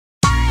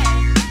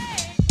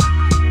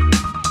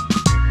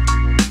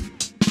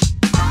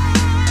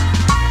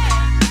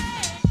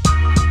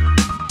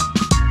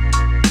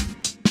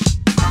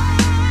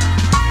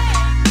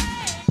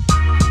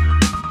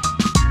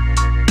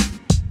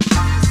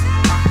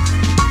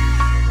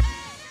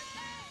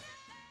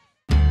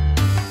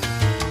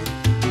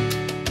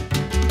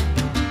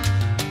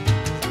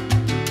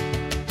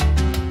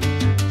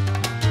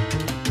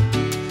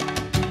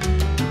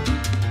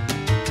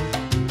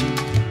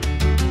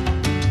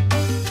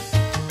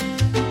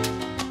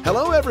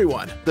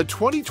everyone! The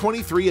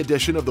 2023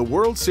 edition of the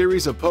World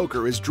Series of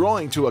Poker is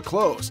drawing to a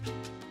close.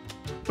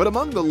 But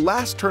among the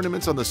last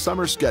tournaments on the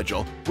summer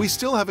schedule, we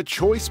still have a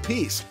choice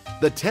piece,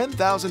 the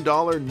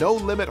 $10,000 No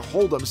Limit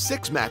Hold'em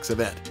 6-Max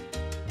event.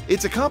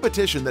 It's a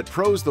competition that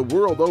pros the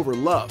world over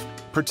love,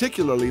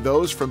 particularly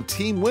those from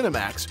Team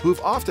Winamax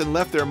who've often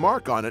left their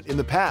mark on it in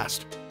the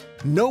past.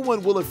 No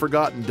one will have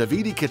forgotten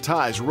Davide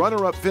Catai's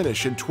runner-up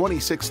finish in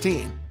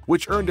 2016,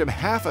 which earned him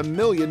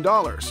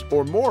 $500,000,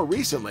 or more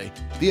recently,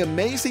 the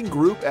amazing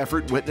group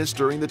effort witnessed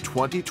during the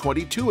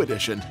 2022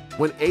 edition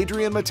when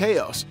Adrian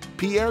Mateos,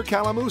 Pierre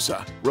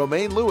Calamusa,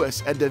 Romain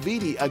Lewis, and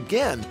Davide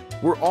again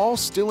were all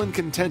still in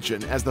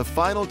contention as the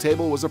final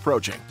table was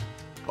approaching.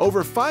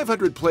 Over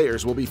 500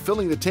 players will be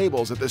filling the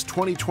tables at this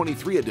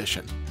 2023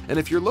 edition, and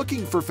if you're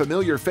looking for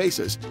familiar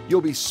faces, you'll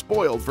be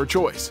spoiled for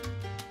choice.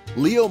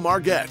 Leo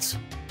Margetts,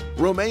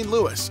 Romain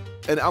Lewis,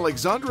 and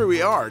Alexandre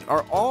Riard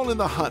are all in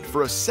the hunt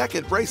for a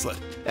second bracelet,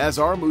 as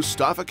are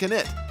Mustafa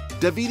Kanit,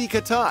 Davide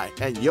Catai,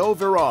 and Jo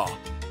Viral.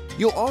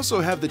 You'll also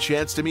have the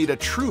chance to meet a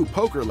true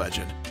poker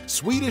legend,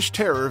 Swedish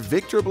terror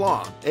Victor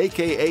Blom,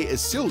 aka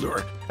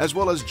Isildur, as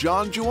well as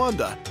John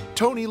Juanda,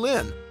 Tony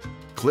Lin,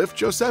 Cliff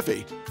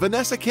Josephi,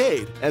 Vanessa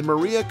Cade, and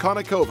Maria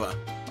Konnikova,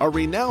 a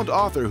renowned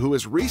author who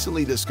has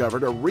recently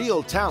discovered a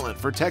real talent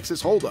for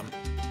Texas Hold'em.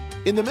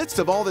 In the midst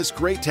of all this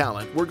great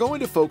talent, we're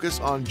going to focus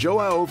on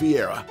João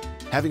Vieira.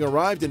 Having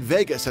arrived in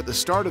Vegas at the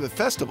start of the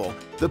festival,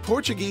 the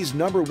Portuguese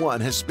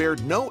 #1 has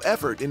spared no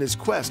effort in his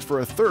quest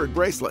for a third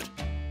bracelet.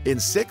 In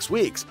 6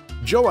 weeks,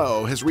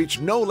 João has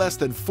reached no less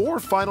than 4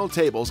 final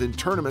tables in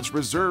tournaments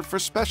reserved for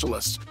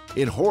specialists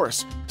in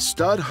horse,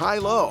 stud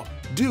high-low,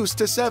 deuce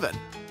to 7.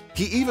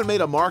 He even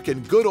made a mark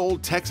in good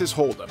old Texas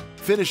Hold'em,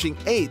 finishing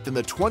 8th in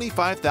the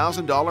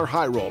 $25,000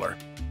 high roller.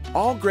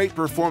 All great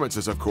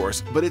performances, of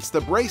course, but it's the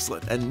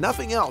bracelet and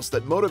nothing else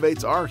that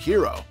motivates our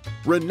hero,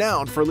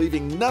 renowned for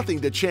leaving nothing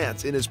to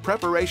chance in his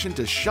preparation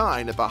to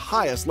shine at the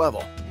highest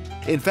level.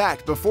 In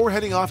fact, before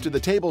heading off to the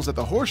tables at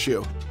the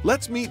Horseshoe,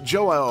 let's meet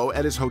João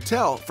at his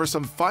hotel for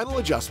some final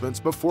adjustments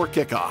before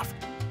kickoff.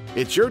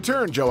 It's your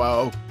turn,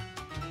 João.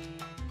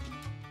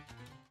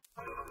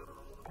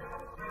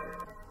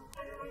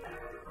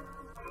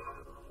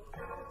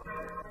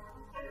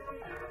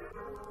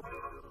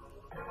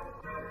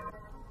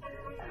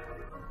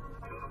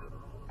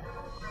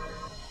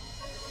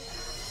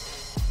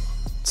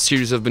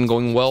 Series have been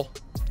going well.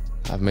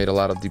 I've made a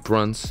lot of deep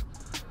runs.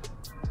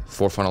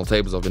 4 final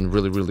tables. I've been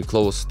really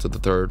close to the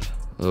 3rd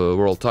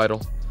world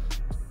title.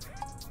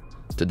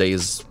 Today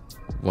is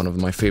one of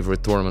my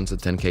favorite tournaments at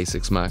 10K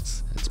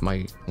 6-Max. It's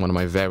one of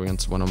my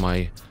variants, one of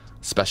my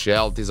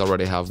specialities. I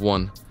already have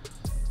one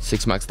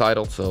 6-Max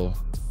title, so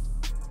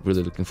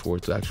really looking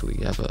forward to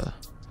actually have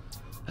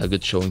a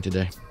good showing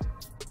today.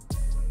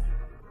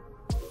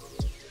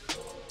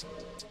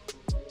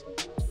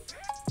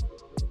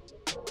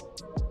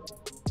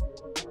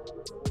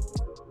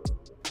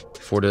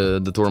 Before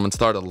the tournament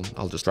start,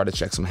 I'll just try to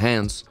check some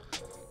hands,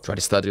 try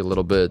to study a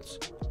little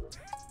bit,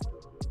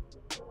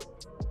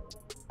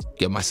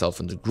 get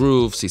myself in the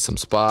groove, see some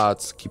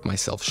spots, keep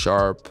myself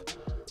sharp.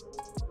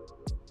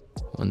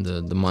 When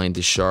the mind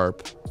is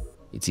sharp,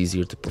 it's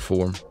easier to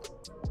perform.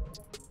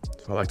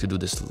 So I like to do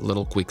this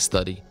little quick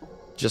study,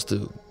 just to,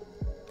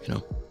 you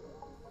know,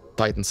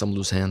 tighten some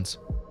loose hands.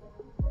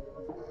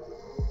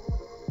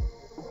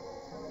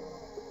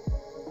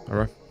 All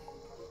right,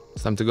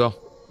 it's time to go.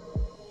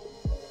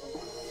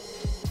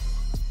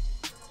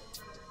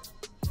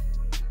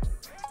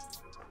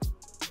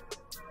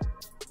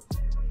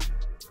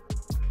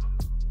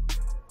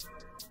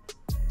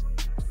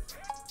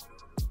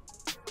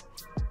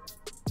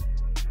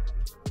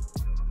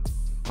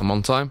 I'm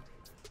on time.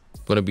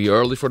 Gonna be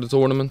early for the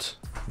tournament.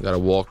 Gotta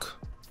walk.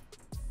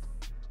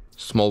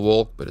 Small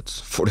walk, but it's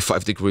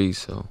 45 degrees,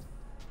 so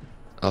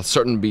I'll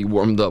certainly be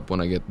warmed up when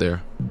I get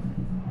there.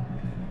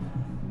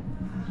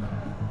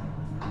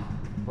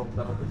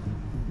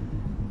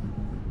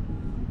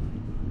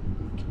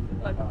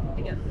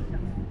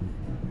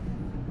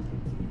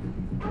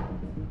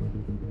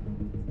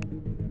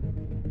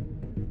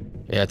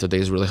 Yeah, today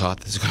is really hot.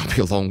 This is gonna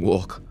be a long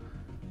walk.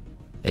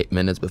 8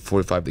 minutes, but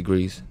 45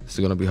 degrees. This is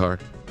gonna be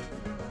hard.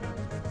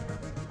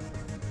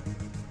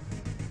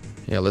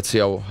 Yeah, let's see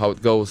how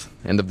it goes.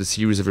 End of the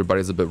series,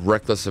 everybody's a bit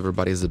reckless,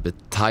 everybody's a bit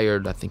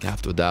tired. I think I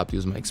have to adapt,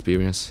 use my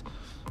experience.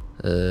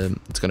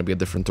 It's gonna be a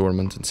different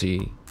tournament and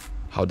see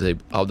how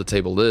the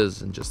table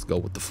is and just go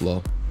with the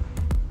flow.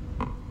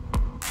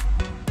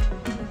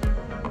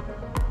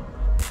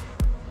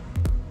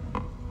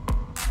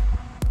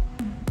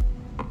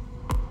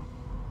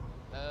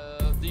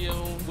 Dia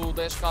 1 do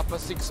 10K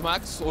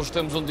 6-Max. Hoje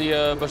temos um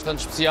dia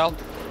bastante especial.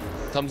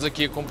 Estamos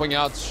aqui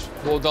acompanhados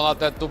com o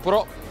Delatete do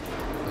Pro.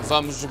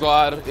 Vamos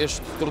jogar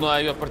este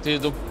torneio a partir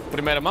da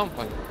primeira mão.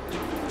 Bem,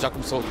 já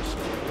começou.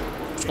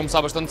 Vamos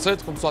começar bastante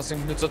cedo, começou há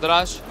 5 minutos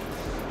atrás.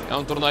 É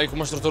um torneio com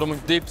uma estrutura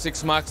muito deep,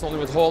 6-Max, No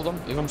Limit Hold'em,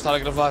 e vamos estar a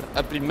gravar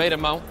a primeira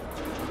mão,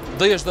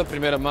 desde a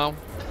primeira mão,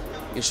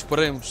 e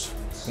esperemos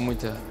com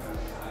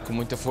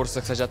muita força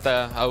que seja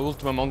até a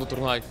última mão do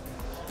torneio,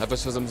 a ver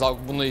se fazemos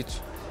algo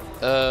bonito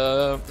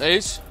É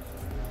isso.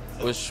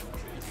 Hoje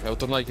é o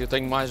torneio que eu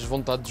tenho mais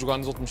vontade de jogar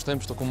nos últimos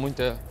tempos. Estou com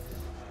muita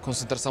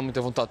concentração,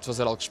 muita vontade de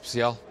fazer algo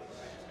especial.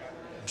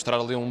 Mostrar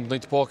ali um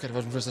bonito póquer,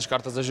 vamos ver se as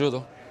cartas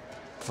ajudam.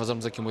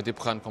 Fazermos aqui uma deep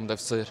run como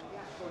deve ser.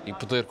 E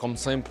poder, como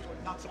sempre,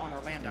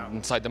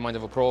 inside the mind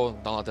of a pro,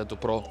 down lá dentro do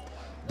pro,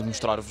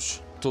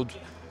 demonstrar-vos tudo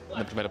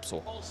na primeira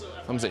pessoa.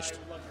 Vamos a isto.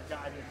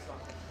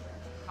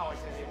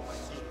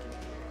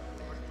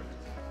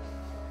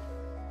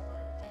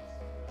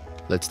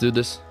 Let's do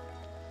this.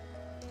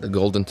 The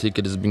golden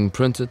ticket is being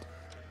printed.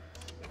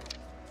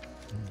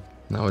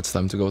 Now it's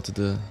time to go to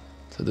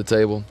the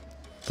table.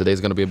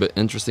 Today's gonna be a bit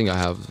interesting. I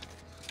have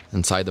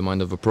inside the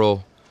mind of a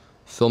pro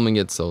filming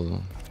it,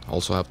 so I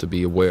also have to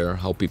be aware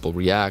how people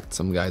react.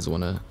 Some guys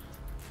wanna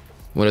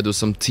do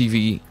some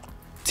TV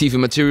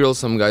material.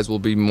 Some guys will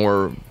be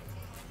more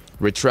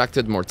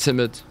retracted, more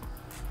timid.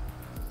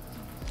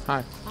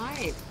 Hi.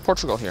 Hi.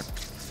 Portugal here.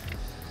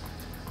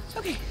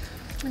 Okay,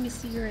 let me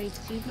see your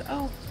ID.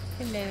 Oh,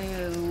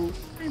 hello.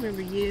 I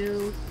remember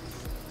you.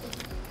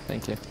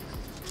 Thank you.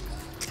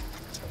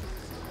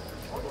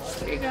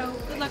 Here you go.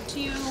 Good luck to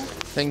you.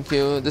 Thank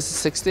you. This is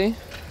 60.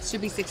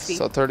 Should be 60.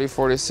 So 30,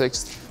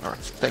 46. All right.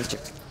 Thank you.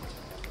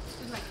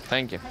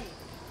 Thank you.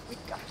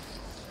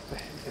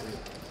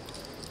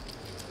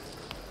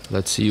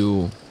 Let's see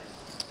who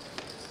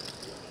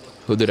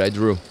did I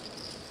drew.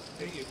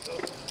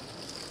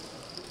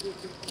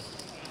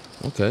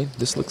 Okay,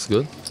 this looks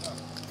good.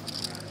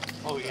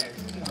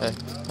 Hey,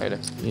 hey there.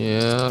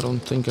 Yeah, I don't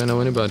think I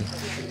know anybody.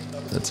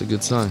 That's a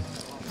good sign.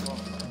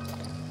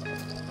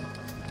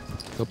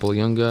 Couple of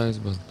young guys,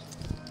 but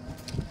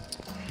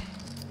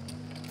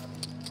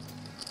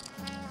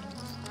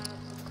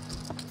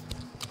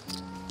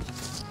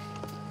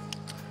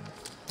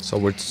so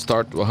we're to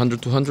start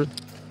 100 to 100,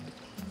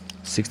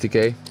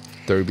 60k,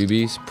 30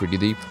 BBs, pretty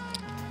deep.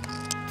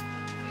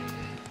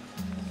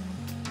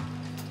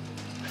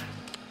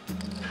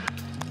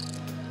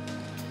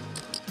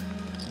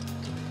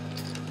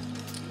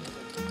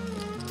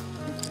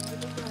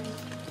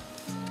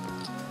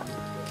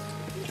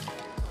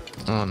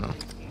 Oh no.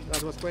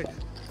 That was quick.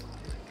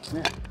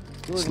 Yeah.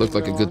 This looked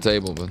like a good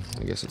table, but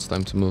I guess it's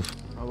time to move.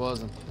 I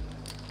wasn't.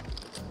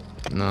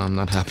 No, I'm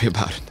not happy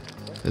about it.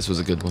 This was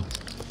a good one.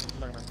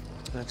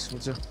 Next,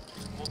 what's your?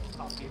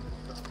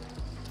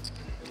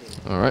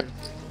 Alright.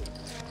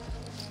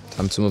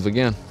 Time to move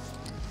again.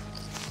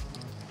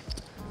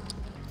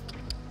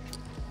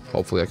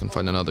 Hopefully I can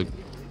find another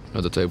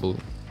table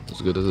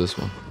as good as this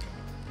one.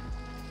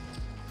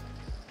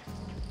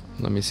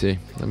 Let me see.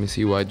 Let me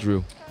see who I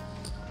drew.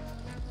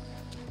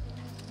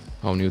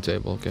 Oh, new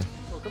table, okay.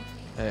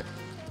 Hey.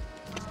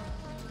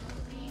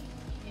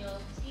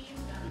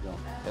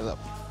 Hello.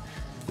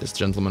 This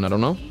gentleman, I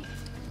don't know.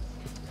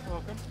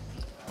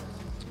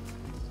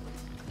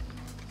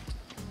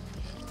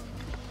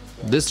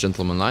 This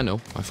gentleman, I know.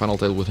 I final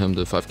table with him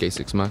the 5k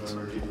 6 max.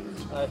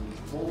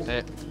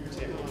 Hey.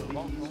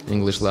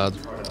 English lad,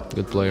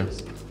 good player.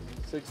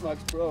 6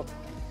 Max Pro.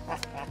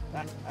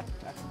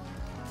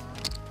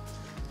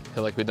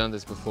 Feel like we've done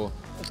this before.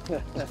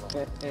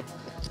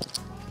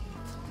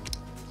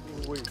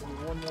 Wait,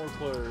 one more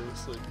player.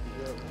 It's like,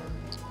 yeah.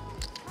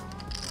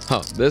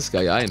 Oh, this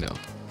guy I know.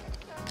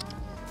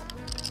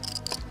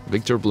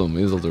 Victor Bloom,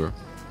 Isildur.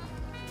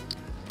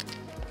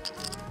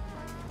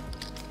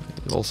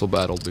 He also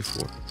battled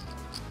before.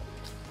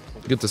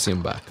 Good to see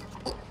him back.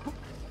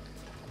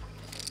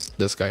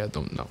 This guy I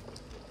don't know.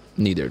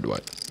 Neither do I.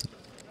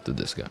 To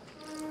this guy.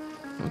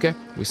 Okay,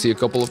 we see a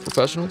couple of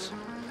professionals.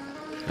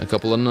 A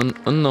couple of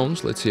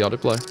unknowns. Let's see how they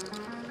play.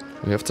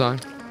 We have time.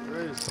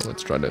 So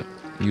let's try to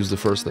use the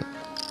first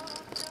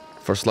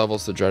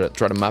levels to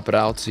try to map it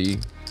out, see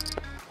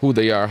who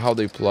they are, how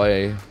they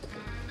play,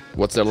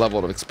 what's their level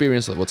of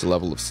experience, what's the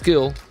level of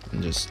skill,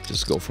 and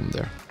just go from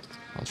there.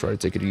 I'll try to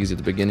take it easy at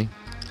the beginning,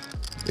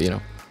 but you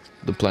know,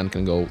 the plan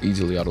can go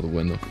easily out of the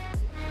window.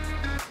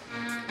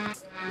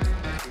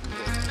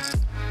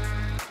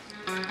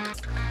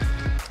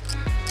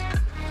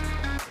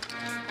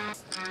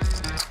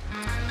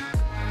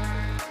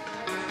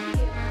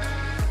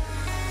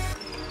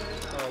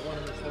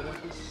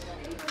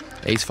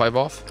 Ace 5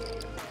 off.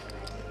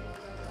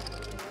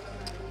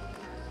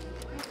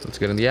 Let's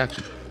get in the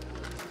action.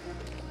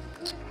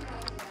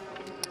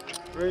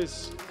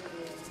 Raise.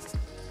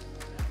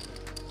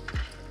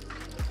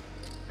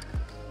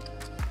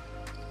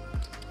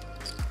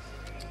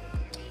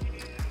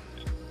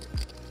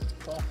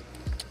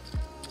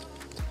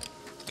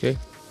 Okay.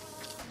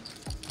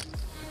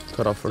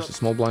 Cut off versus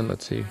small blind.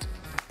 Let's see.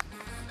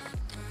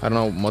 I don't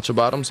know much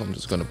about him, so I'm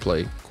just gonna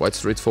play quite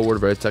straightforward,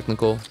 very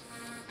technical,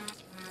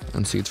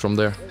 and see it from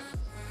there.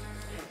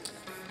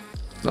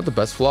 Not the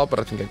best flop, but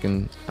I think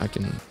I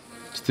can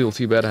still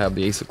see bet. I have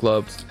the ace of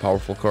clubs,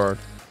 powerful card.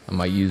 I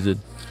might use it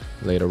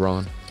later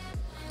on.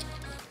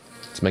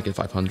 Let's make it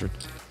 500.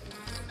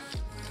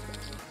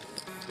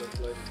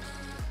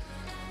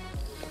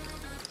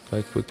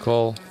 Play quick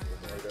call.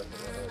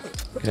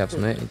 Could have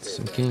some eights,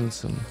 some kings,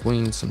 some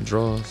queens, some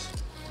draws.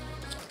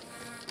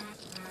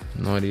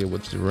 No idea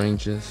what the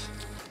range is.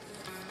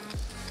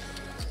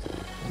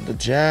 the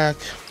jack.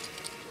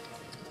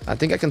 I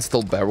think I can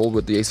still barrel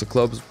with the ace of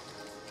clubs.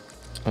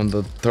 On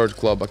the third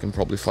club, I can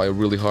probably fire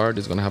really hard.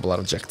 It's gonna have a lot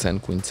of jack 10,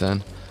 queen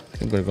 10. I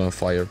think we're gonna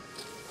fire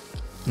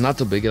not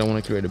too big. I don't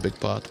want to create a big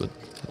pot, but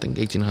I think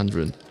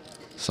 1800,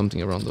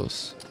 something around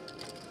those.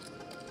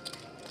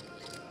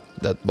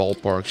 That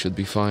ballpark should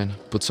be fine.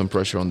 Put some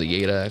pressure on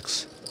the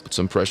 8x. Put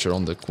some pressure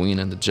on the queen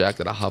and the jack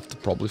that I have to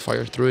probably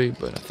fire 3,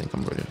 but I think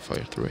I'm ready to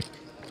fire 3.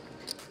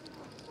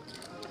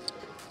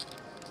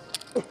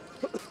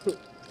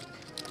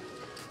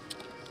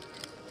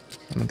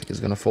 I don't think he's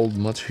gonna fold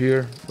much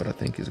here, but I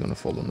think he's gonna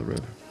fold on the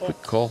river.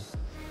 Quick call.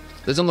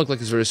 Doesn't look like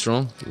he's very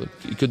strong.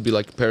 It could be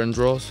like parent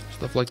draws,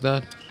 stuff like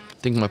that. I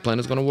think my plan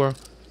is gonna work.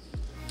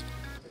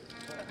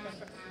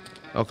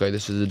 Okay,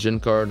 this is a gin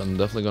card. I'm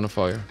definitely gonna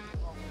fire.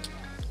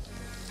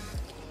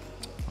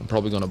 I'm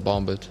probably gonna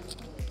bomb it.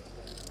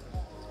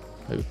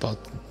 Maybe pot.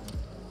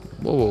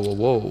 Whoa, whoa, whoa,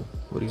 whoa.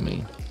 What do you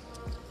mean?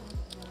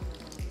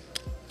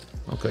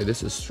 Okay,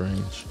 this is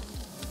strange.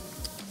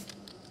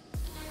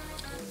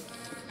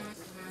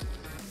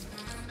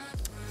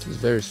 This is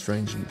very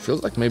strange. It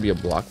feels like maybe a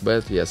block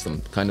bet. He has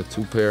some kind of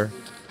 2-pair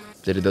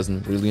that he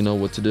doesn't really know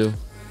what to do.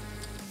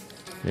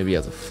 Maybe he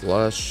has a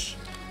flush.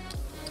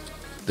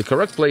 The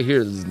correct play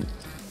here is...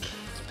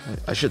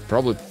 I should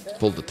probably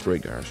pull the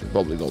trigger. I should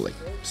probably go like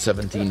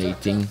 17,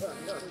 18.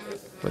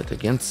 But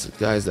against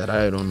guys that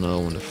I don't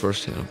know in the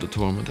first hand of the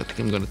tournament, I think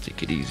I'm gonna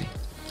take it easy.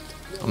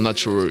 I'm not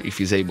sure if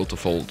he's able to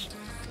fold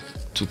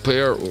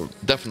 2-pair or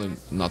definitely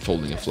not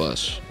folding a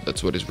flush.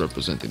 That's what he's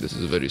representing. This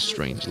is a very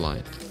strange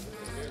line.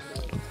 I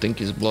don't think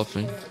he's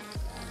bluffing.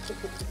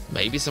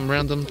 Maybe some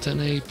random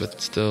 10-8, but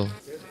still.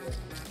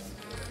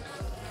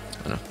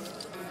 I don't know.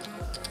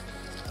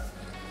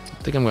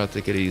 I think I'm gonna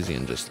take it easy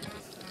and just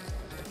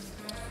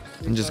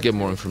get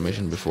more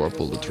information before I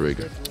pull the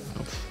trigger.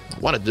 I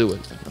want to do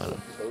it, but I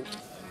don't.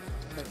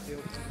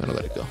 I'm gonna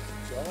let it go.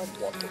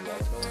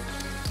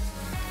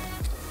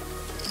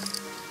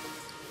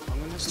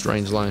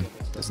 Strange line.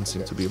 Doesn't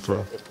seem to be a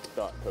pro.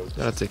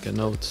 Gotta take a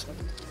note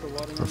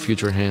for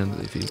future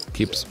hand if he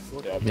keeps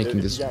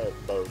making this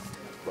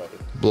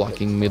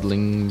blocking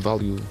middling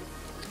value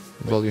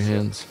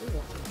hands.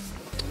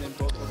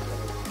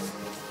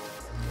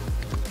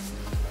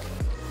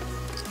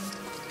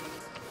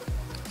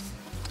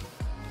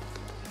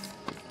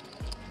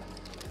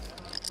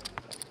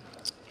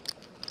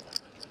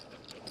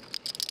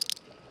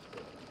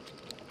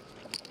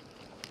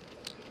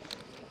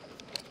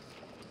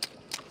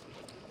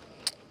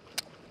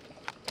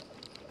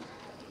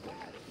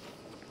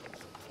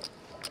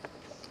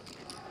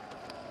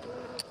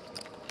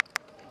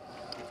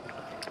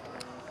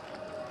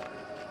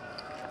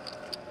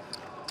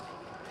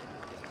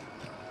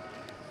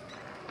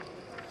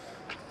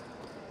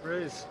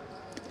 Raise.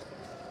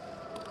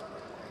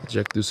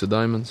 Jack deuce of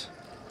diamonds.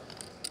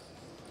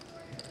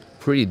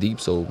 Pretty deep,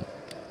 so I'm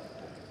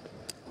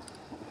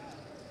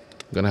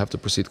gonna have to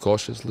proceed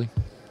cautiously.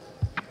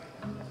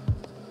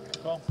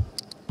 Call.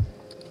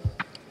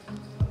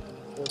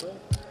 Four bet.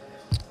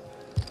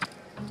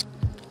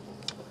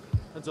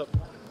 Heads up.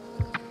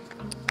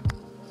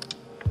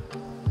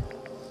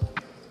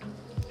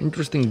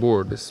 Interesting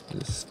board. This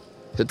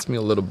hits me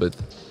a little bit.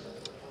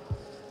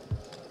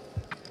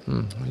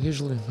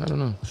 Usually, I don't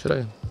know, should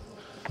I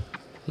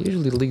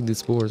usually lead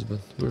these boards, but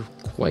we're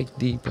quite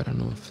deep. I don't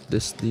know if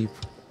this deep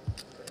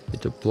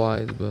it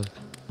applies, but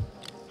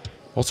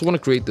also want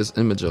to create this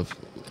image of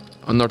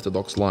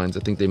unorthodox lines.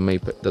 I think that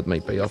may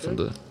pay off on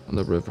the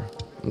river.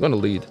 I'm gonna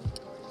lead.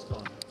 I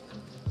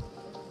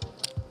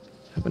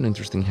have an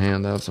interesting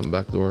hand. I have some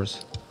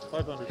backdoors.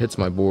 500. Hits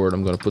my board.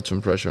 I'm gonna put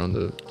some pressure on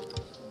the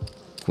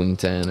queen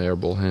 10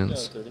 airball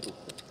hands.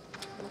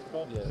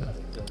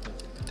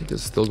 I think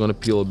it's still gonna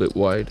peel a bit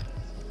wide.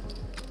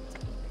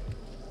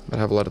 But I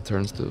have a lot of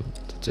turns to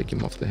take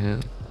him off the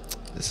hand.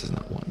 This is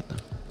not one.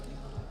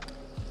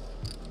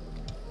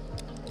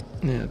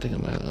 Yeah, I think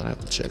I'm gonna have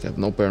to check. I have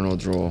no pair, no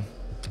draw.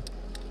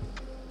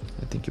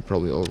 I think you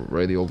probably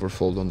already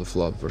overfold on the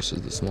flop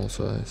versus the small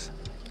size.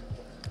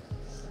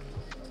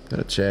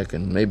 Gotta check,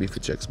 and maybe if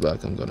he checks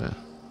back, I'm gonna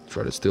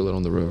try to steal it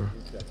on the river.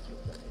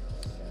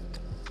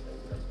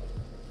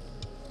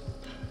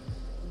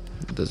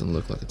 It doesn't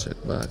look like a check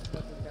back,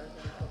 but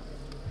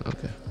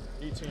okay.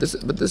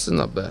 But this is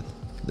not bad.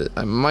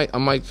 I might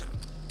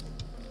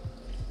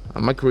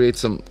create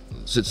some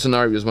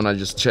scenarios when I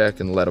just check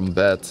and let him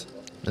bet,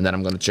 and then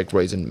I'm gonna check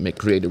raise and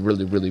create a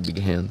really big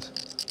hand.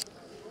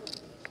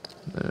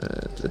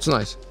 It's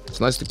nice.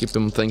 It's nice to keep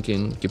him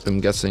thinking, keep him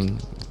guessing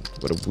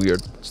what a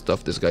weird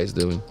stuff this guy's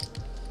doing.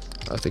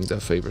 I think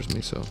that favors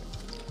me, so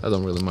I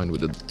don't really mind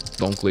with the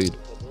donk lead.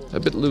 A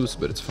bit loose,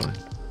 but it's fine.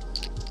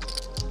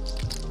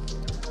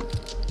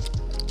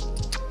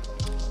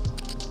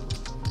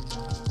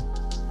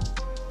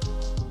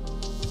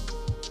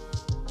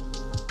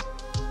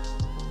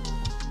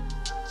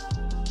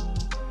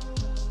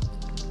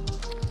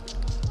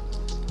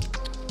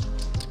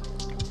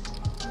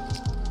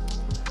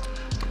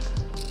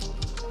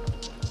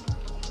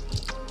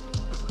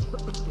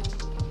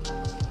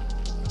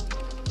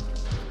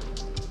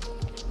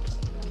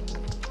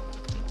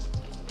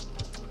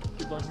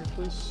 hold on here,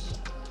 please.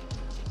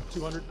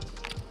 200.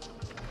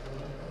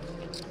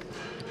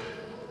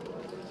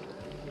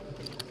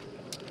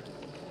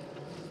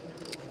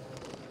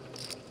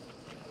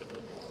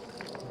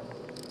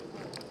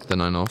 The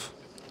 9 off.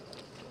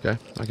 Okay,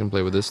 I can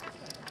play with this.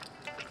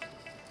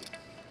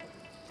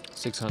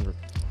 600.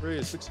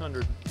 Raise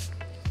 600.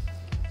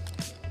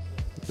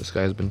 This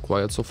guy has been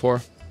quiet so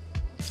far.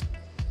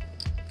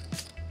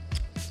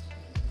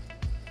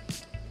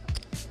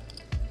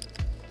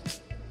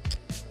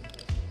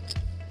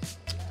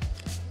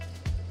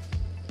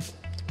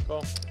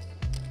 Call.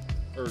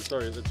 Or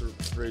sorry, that's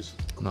a raise.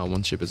 No,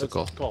 one chip is a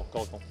call. Call.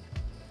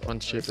 One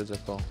chip is a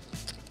call.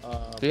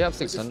 Do you have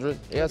 600?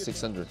 Yeah,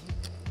 600.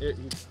 Yeah.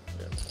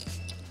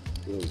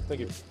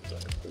 Thank you.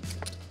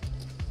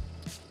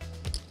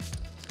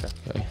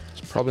 Okay,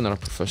 it's probably not a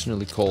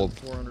professionally called.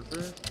 400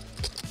 there.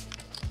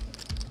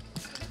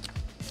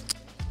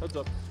 Heads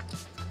up.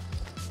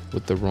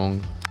 With the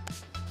wrong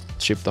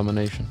chip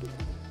domination.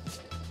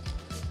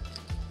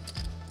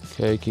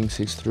 Okay, king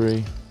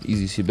 6-3,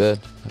 easy c bet,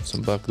 have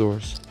some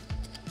backdoors.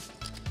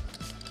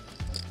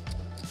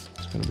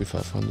 It's gonna be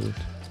 500.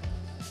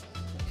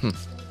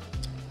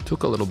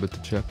 Took a little bit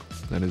to check.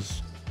 That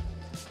is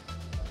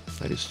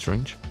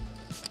strange.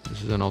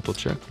 This is an auto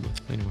check,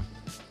 but anyway.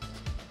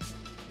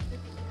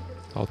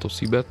 Auto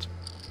c bet.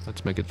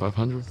 Let's make it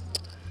 500.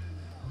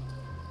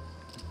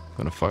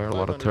 Gonna fire a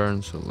lot of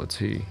turns, so let's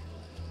see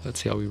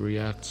how he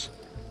reacts.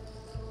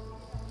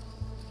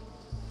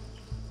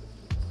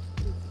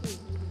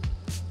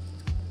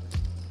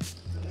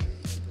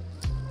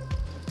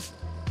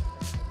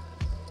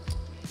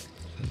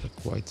 This is a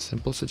quite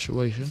simple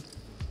situation.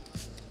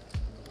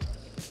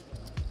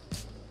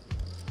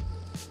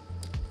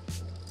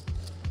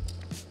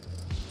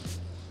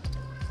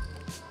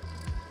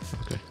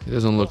 Okay, it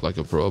doesn't look like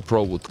a pro. A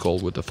pro would call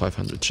with a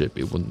 500 chip.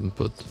 It wouldn't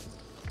put.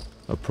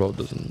 A pro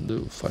doesn't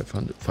do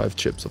 5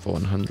 chips of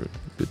 100.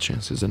 Good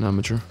chance he's an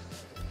amateur.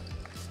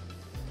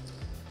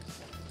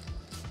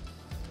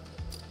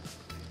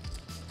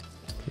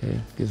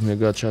 Okay, gives me a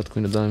gut shot,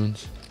 queen of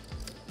diamonds.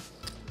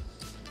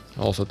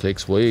 Also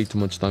takes way too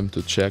much time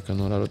to check and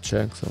not out of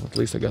check, so at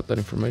least I got that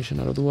information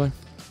out of the way.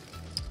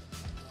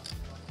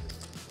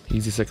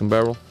 Easy second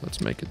barrel,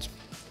 let's make it.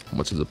 How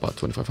much is the pot?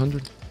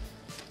 2500?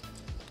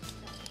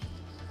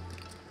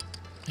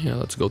 Yeah,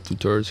 let's go 2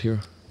 thirds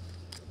here.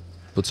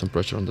 Put some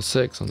pressure on the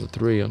 6, on the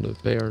 3, on the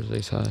pairs,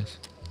 ace highs.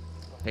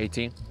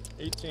 18.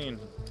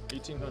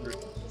 1800.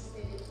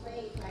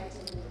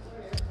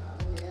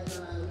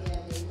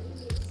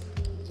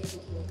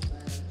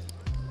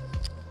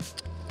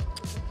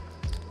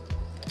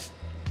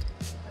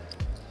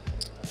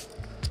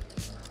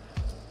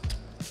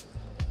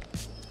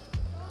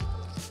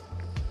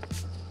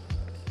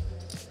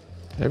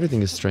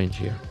 Everything is strange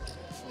here.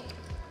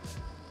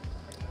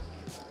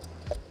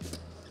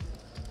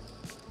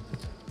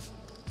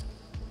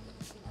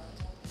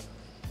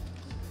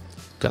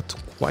 Got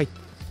quite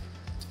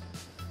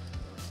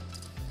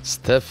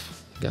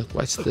stiff. Got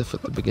quite stiff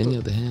at the beginning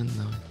of the hand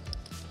now.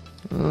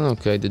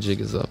 Okay, the jig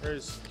is up.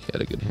 He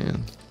had a good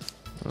hand.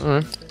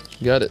 Alright,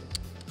 got it.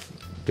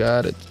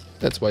 Got it.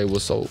 That's why it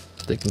was so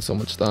taking so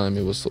much time.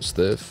 It was so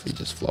stiff. He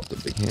just flopped a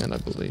big hand, I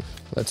believe.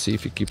 Let's see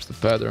if he keeps the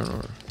pattern, or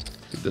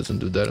if he doesn't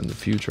do that in the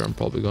future. I'm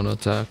probably gonna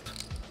attack.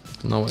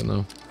 Now I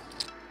know.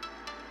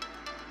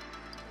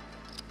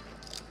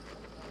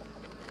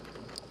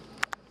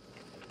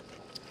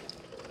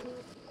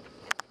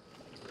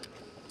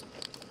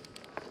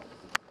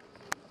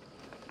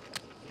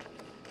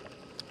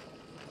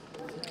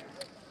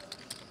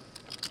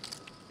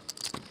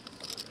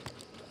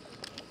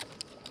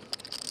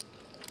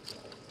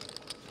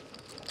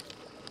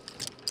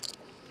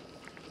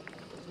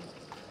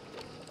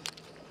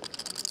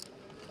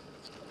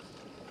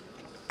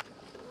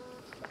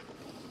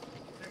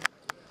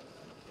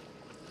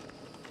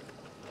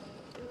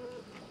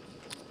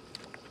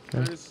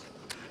 Okay.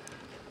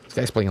 This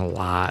guy's playing a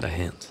lot of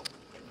hands.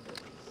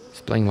 He's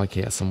playing like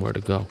he has somewhere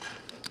to go.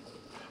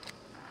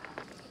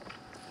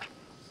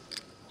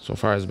 So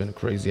far it's been a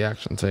crazy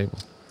action table.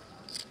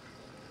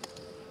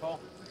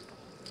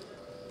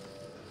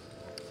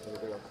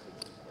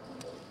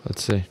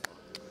 Let's see.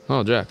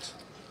 Oh, jacks.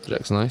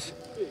 Jacks nice.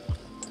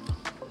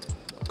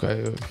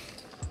 Okay.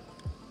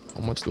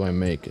 How much do I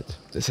make it?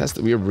 This has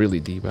to be really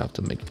deep. I have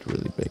to make it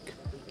really big.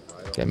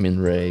 Okay, min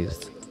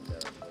raised.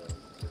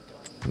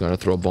 I'm gonna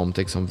throw a bomb,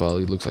 take some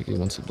value. Looks like he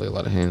wants to play a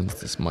lot of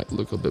hands. This might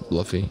look a bit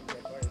bluffy.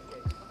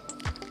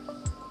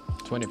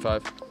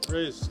 25.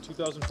 Raise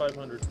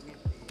 2,500.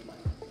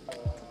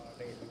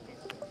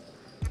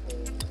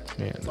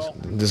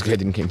 Man, this guy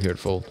didn't came here to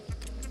fold.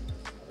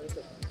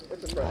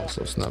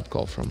 Also, snap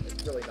call from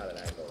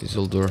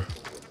Isildur.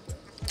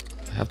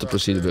 I have to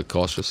proceed a bit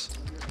cautious.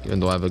 Even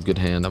though I have a good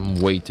hand,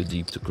 I'm way too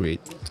deep to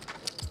create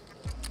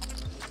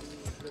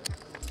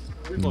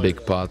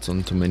big pots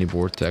on too many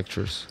board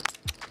textures.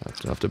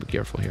 I have to be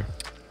careful here.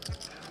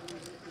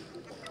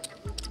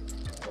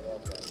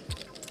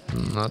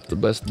 Not the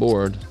best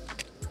board.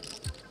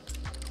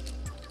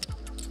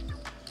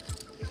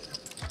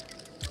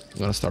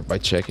 gonna start by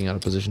checking out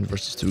of position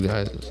versus 2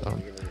 guys.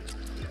 So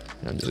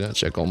I'm just gonna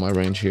check all my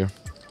range here,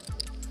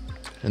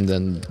 and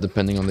then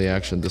depending on the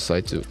action,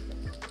 decide to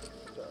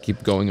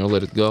keep going or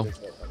let it go.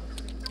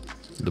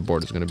 The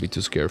board is gonna be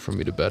too scared for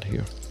me to bet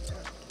here.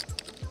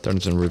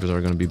 Turns and rivers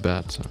are gonna be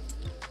bad. So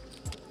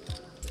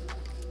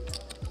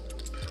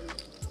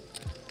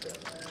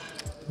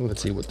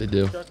let's see what they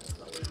do.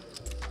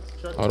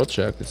 Auto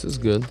check. This is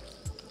good.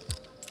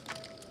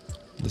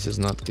 This is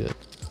not good.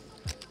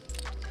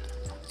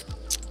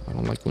 I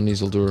don't like when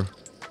Isildur.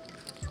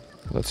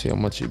 Let's see how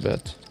much he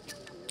bet.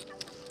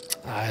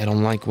 I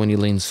don't like when he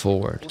leans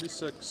forward.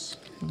 46.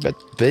 Bet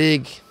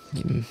big,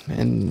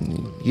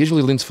 and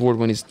usually leans forward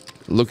when he's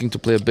looking to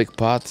play a big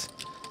pot.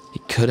 He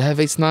could have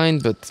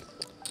ace-9, but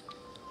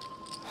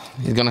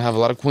he's gonna have a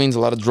lot of queens, a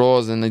lot of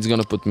draws, and he's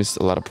gonna put me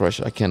a lot of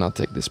pressure. I cannot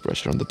take this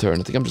pressure on the turn.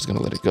 I think I'm just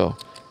gonna let it go.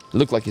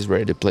 Look like he's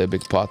ready to play a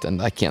big pot,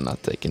 and I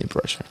cannot take any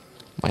pressure.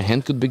 My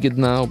hand could be good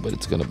now, but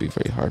it's gonna be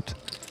very hard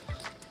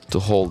to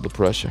hold the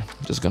pressure.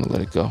 I'm just gonna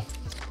let it go.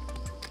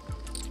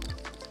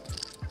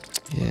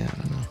 Yeah, I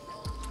don't know.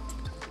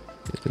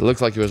 It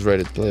looks like he was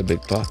ready to play a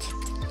big pot.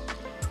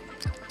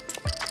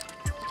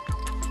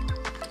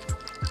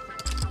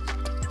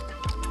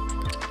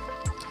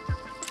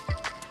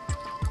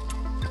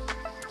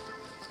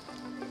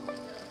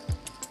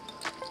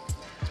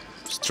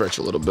 Stretch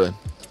a little bit.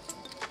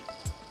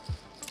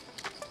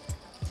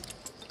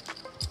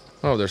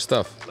 Oh, there's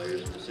stuff.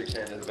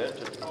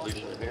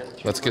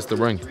 Let's kiss the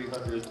ring.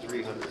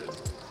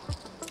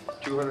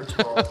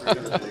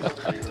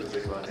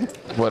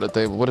 What a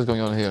table. What is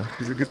going on here?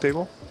 Is it a good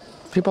table?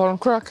 People are on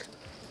crack.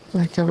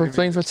 Like, I've been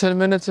playing for 10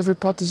 minutes. Every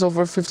pot is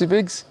over 50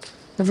 bigs.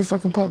 Every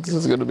fucking pot. This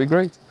is going to be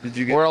great. Did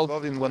you get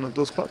involved in one of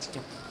those pots?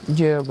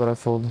 Yeah, but I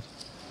folded.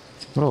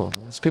 Bro,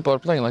 these people are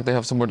playing like they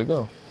have somewhere to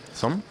go.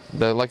 Some?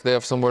 They're like they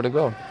have somewhere to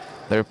go.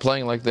 They're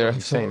playing like they're...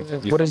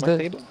 What is that?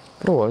 Table?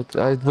 Bro,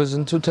 I was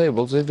in 2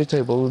 tables. Every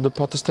table, the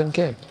pot is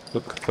 10k.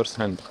 Look, first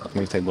hand,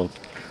 my table.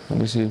 Let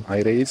me see.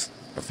 I raise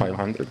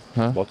 500,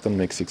 bottom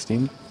makes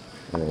 16,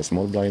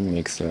 small blind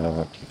makes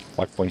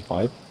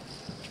 5.5.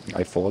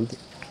 I fold,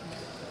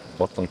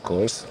 bottom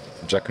calls,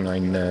 jack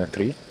 9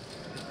 3,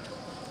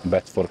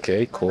 bet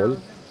 4k, call,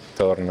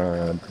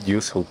 turn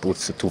deuce who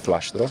puts 2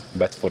 flush draw,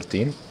 bet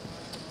 14,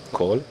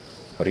 call,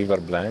 river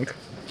blank,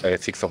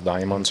 6 of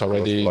diamonds. It's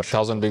already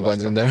 1,000 big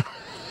blinds in there.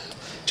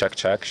 Check,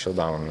 check,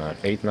 showdown,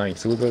 8-9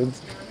 suited,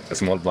 a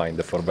small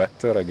blind for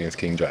better against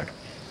king jack.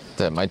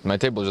 My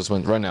table just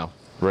went right now.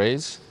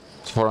 Raise,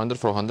 400,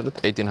 400,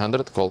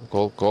 1800, call,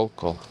 call, call,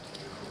 call.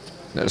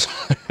 There's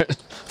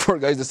 4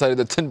 guys decided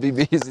that 10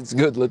 BBs, it's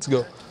good, let's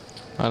go.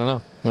 I don't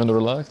know, you want to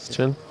relax,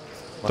 chill,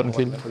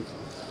 tranquilo.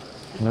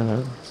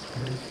 No.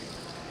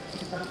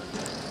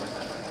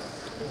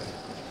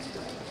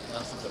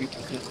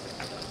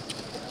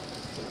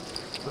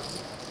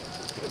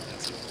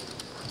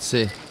 Let's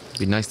see, it'd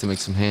be nice to make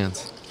some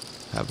hands.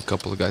 Have a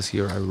couple of guys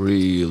here are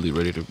really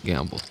ready to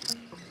gamble.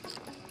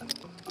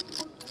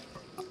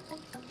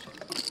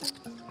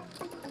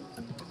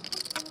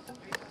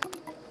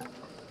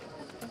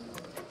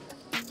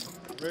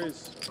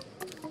 Raise.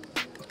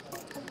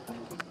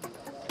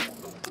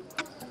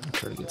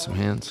 Try to get some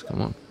hands,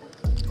 come on.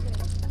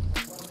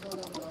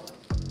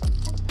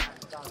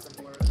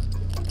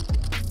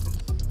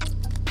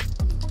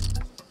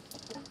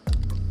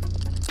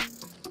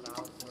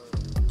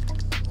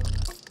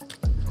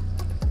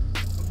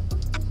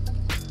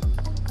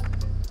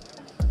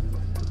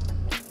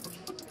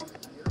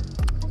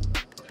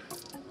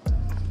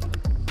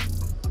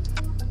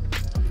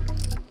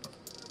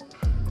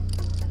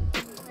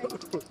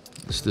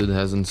 This dude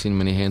hasn't seen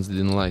many hands he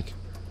didn't like.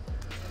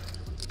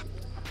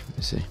 Let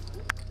me see.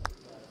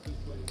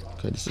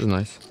 Okay, this is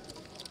nice.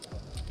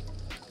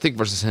 I think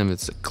versus him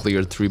it's a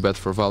clear 3-bet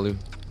for value.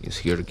 He's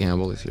here to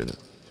gamble, he's here to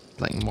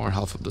playing more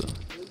half of the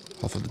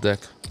deck.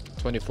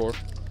 24.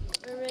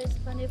 Raise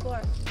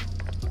 24.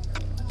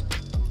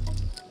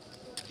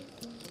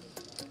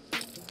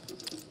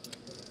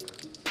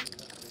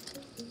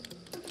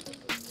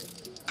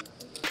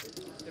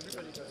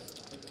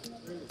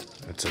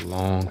 It's a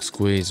long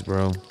squeeze,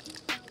 bro.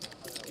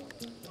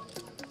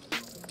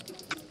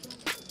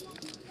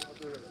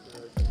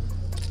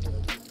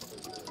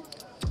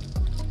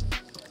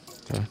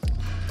 Okay.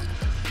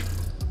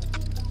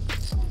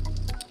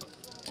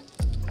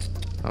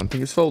 I don't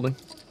think he's folding.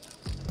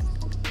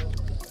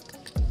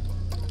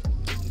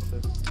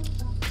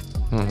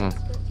 I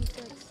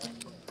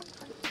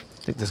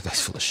think this guy's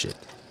full of shit.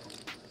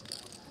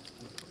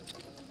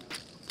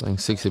 Playing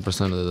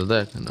 60% of the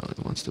deck, and now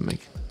he wants to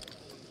make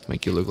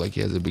you look like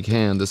he has a big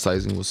hand. The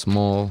sizing was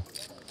small.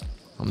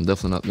 I'm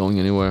definitely not going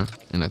anywhere,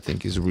 and I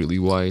think he's really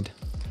wide.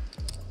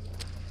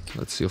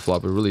 Let's see a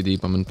flop really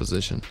deep. I'm in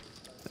position,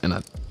 and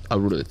I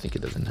really think he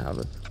doesn't have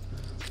it.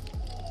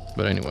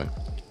 But anyway,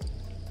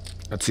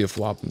 let's see a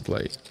flop and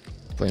play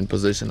in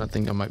position. I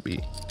think I might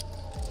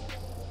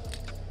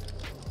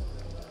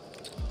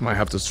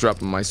have to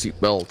strap on my seat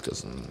belt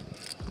because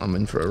I'm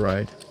in for a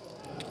ride.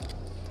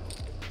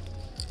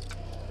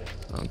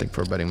 I don't think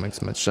for betting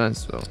makes much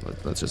sense, so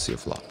let's just see a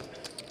flop.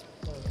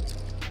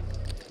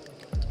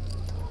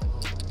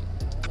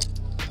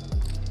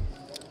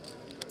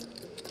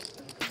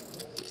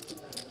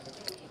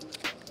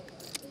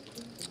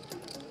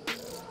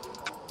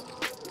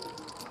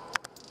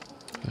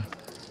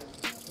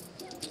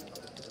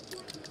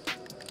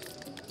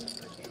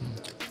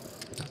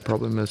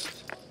 probably missed.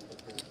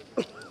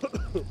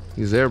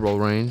 He's airball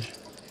range.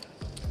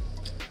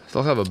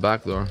 Still have a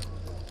backdoor.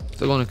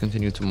 Still gonna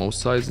continue to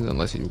most sizes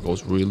unless he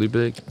goes really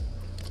big.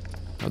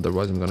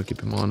 Otherwise, I'm gonna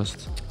keep him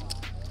honest.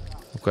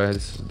 Okay,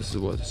 this is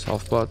what,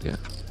 half pot, yeah.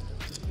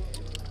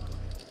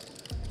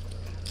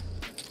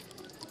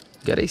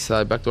 Get ace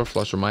side, backdoor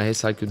flusher. My ace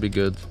side could be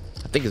good.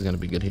 I think it's gonna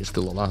be good here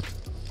still a lot.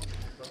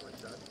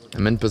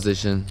 I'm in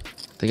position.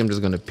 I think I'm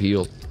just gonna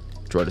peel,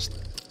 try to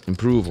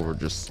improve or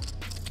just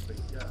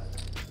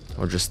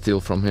steal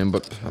from him.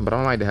 But I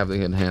might have the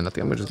hidden hand. I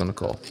think I'm just gonna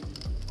call.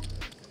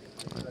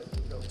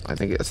 I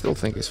still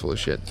think he's full of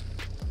shit.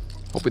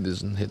 Hope he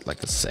doesn't hit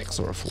like a 6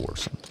 or a 4 or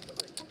something.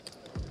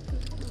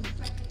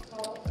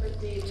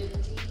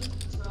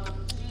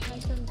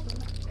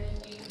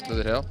 Does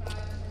it help?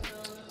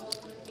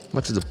 How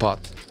much is the pot?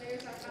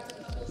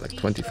 Like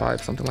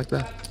 25, something like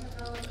that.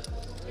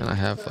 And I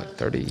have like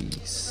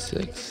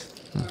 36.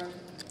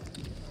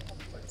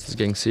 This is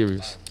getting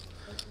serious.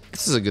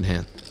 This is a good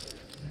hand.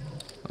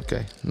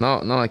 Okay,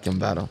 now I can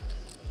battle.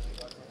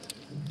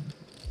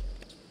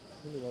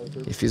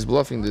 If he's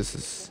bluffing, this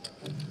is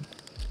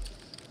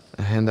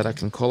a hand that I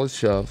can call a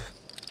shove.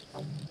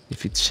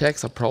 If he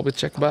checks, I'll probably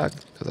check back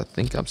because I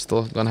think I'm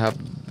still gonna have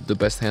the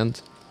best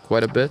hand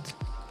quite a bit.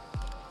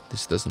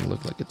 This doesn't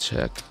look like a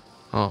check.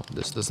 Oh,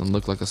 this doesn't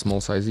look like a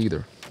small size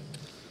either.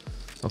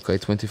 Okay,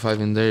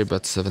 25 in there,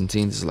 but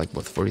 17 is like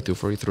what, 42,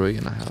 43,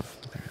 and I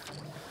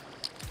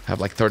have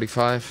like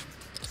 35.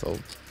 So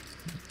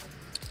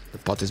the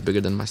pot is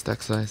bigger than my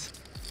stack size.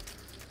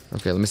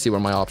 Okay, let me see where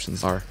my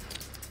options are.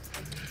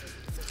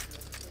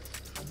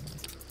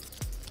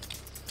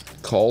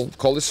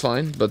 Call is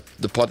fine, but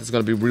the pot is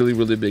gonna be really,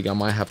 really big. I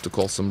might have to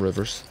call some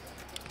rivers,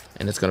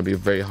 and it's gonna be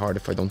very hard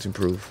if I don't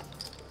improve.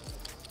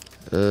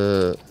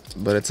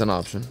 But it's an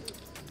option.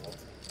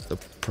 The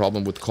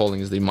problem with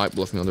calling is they might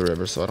bluff me on the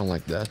river, so I don't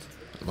like that.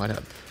 I might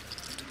have.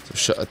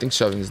 So I think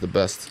shoving is the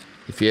best.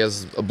 If he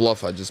has a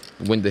bluff, I just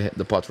win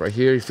the pot right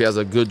here. If he has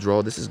a good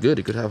draw, this is good.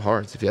 He could have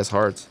hearts. If he has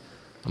hearts,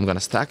 I'm gonna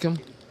stack him.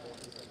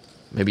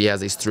 Maybe he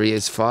has ace 3,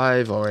 ace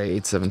 5, or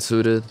 8-7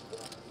 suited.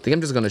 I think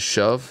I'm just gonna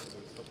shove.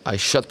 I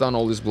shut down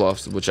all his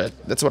bluffs,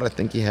 that's what I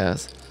think he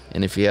has.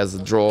 And if he has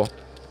a draw,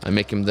 I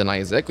make him deny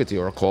his equity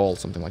or a call,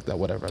 something like that.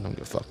 Whatever. I don't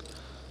give a fuck.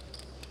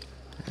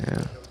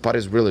 Yeah, pot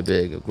is really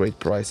big, a great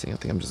pricing. I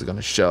think I'm just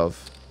gonna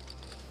shove.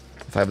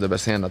 If I have the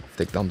best hand, I'll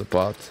take down the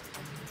pot.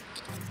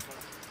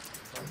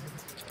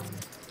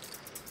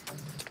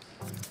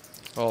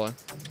 All in.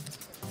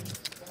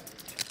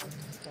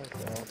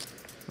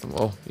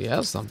 Oh, he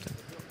has something.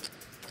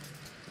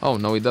 Oh,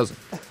 no, he doesn't.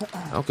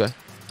 Okay.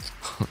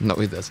 No,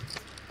 he doesn't.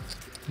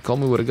 He called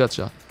me with a gut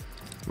shot.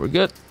 We're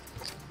good.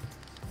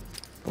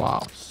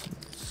 Wow.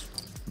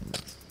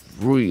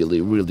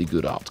 Really, really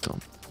good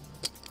outcome.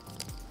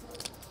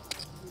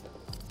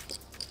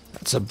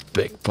 That's a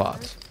big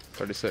pot.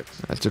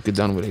 36. I took it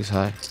down with ace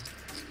high.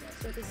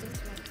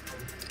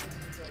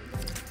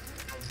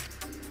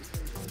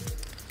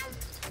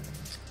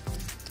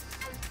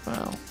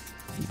 Wow.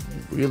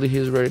 He really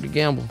is ready to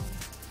gamble.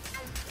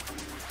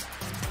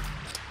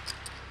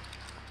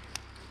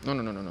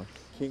 No.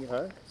 King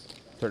high?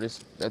 30.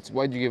 That's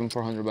why'd you give him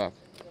 400 back?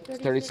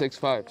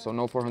 36.5, so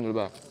no 400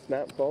 back.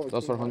 Snap call.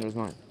 Those 400 is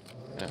mine.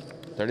 Yeah.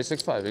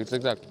 36.5, it's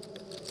exactly.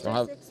 Don't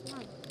have.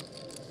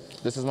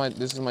 This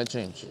is my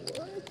change.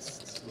 What?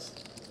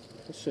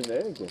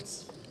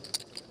 Shenanigans.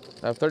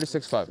 I have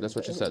 36.5. That's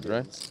what you said,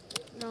 right?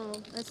 No,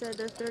 I said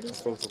the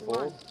Supposed to 36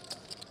 fold?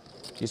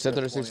 You said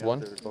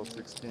 36.1. They're both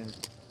 16.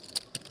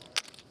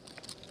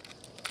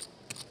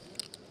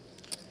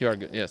 You are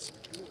good. Yes.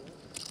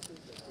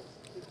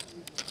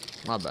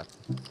 My bad.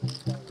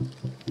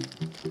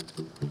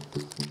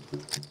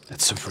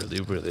 That's a really,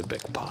 really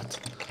big pot.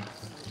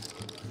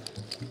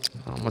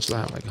 How much do I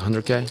have? Like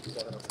 100K?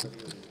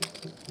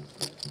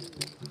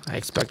 I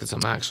expected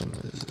some action.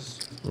 This is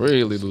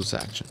really loose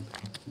action.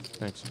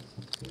 Thanks.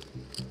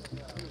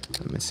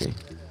 Let me see.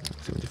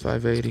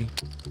 75, 80,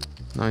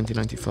 90,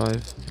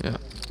 95. Yeah,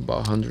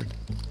 about 100.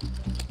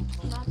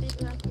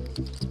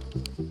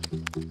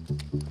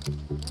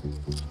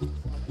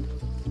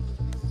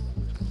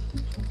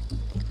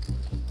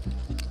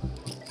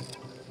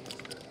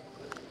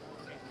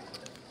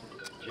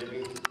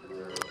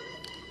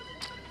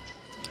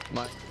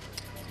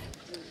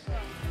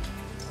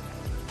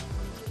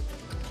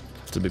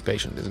 To be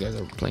patient, these guys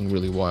are playing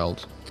really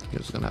wild. You're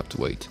just gonna have to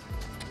wait.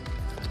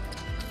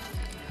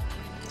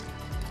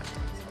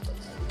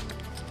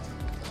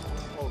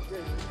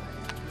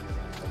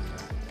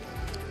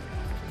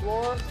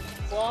 Floor,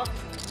 clock.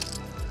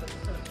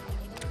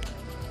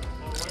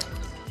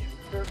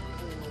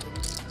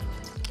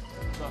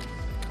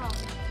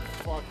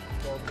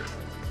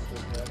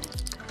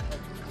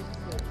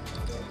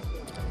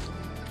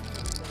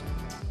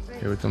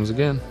 Here it comes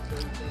again.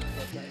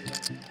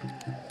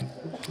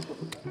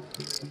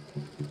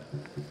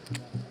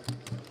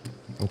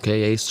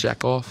 Okay, ace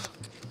jack off.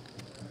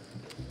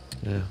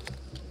 Yeah.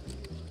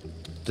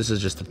 This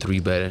is just a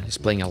 3-better. He's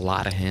playing a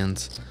lot of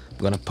hands. I'm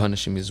gonna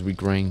punish him his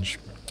weak range.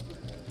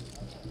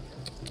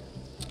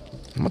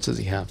 How much does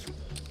he have?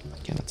 I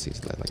cannot see. Is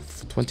that like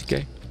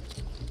 20k?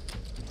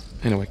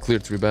 Anyway,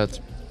 cleared 3 bets.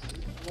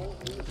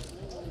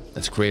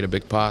 Let's create a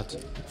big pot.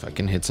 If I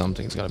can hit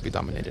something, it's gonna be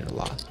dominated a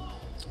lot.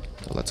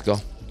 So let's go.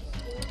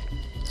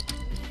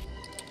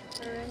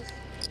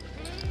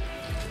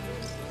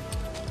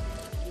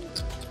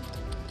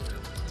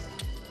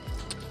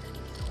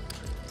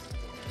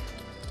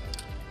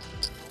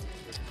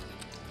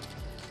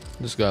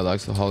 This guy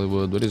likes the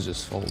Hollywood, but he's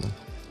just folding.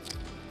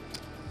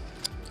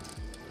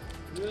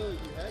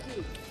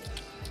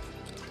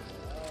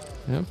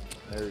 Yep.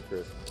 Merry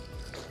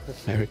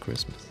Christmas. Merry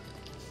Christmas.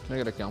 Can I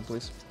get a count,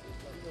 please?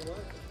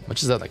 How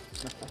much is that, like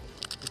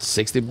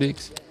 60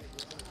 bigs?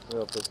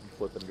 We'll put some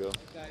flip and go.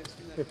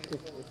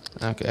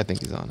 Okay, I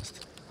think he's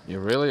honest. You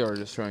really are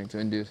just trying to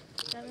induce?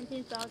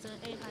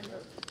 17,800.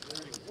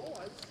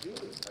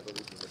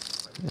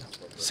 Yeah.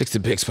 60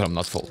 bigs, but I'm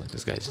not folding.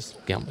 This guy's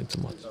just gambling too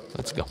much.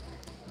 Let's go.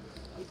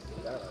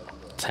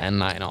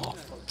 10-9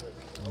 off.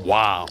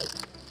 Wow.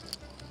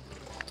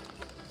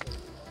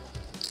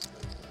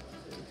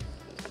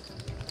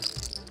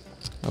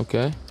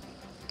 Okay.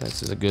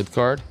 This is a good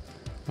card.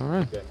 All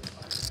right. Okay.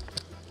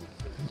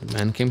 The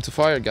man came to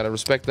fire. Gotta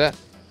respect that.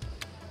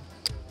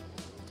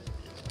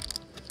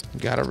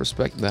 Gotta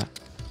respect that.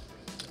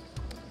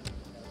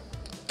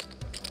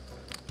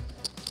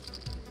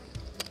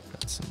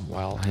 Got some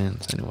wild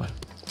hands anyway.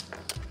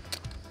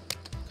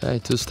 Okay,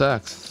 2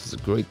 stacks. This is a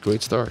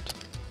great start.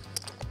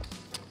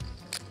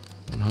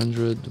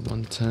 100,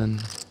 110,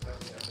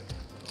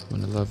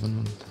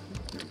 111,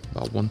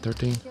 about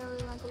 113.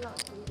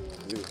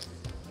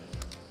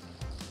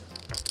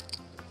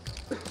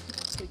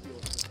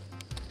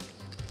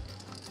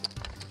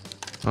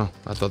 Oh,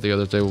 I thought the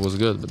other table was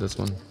good, but this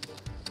one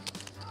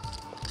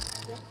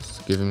is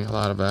giving me a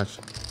lot of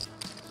action.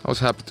 I was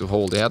happy to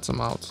hold. They had some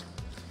outs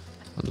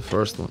on the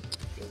first one.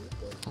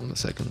 On the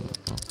second one,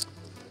 well,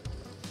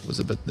 it was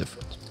a bit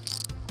different.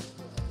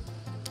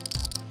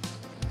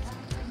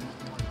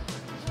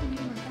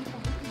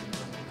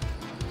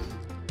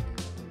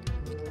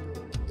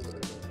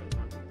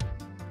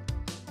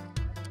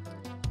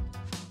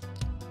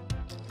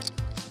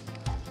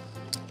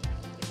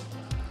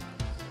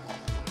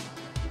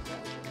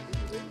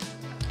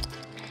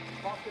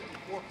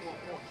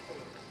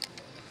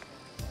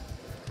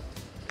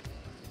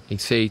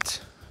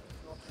 Ace-8,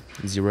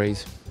 easy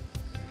raise.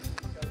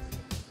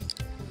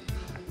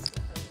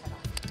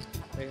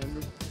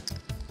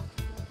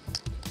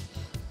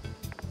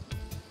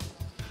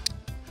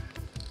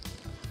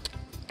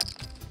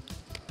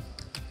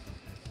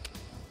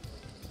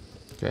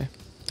 Okay,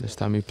 this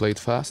time he played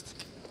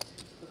fast.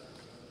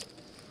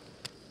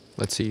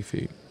 Let's see if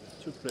he...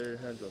 Two-player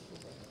hands up.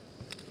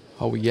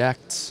 How he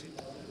acts.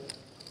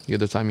 The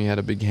other time he had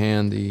a big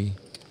hand, he...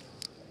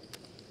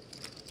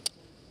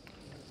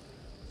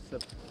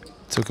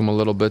 Took him a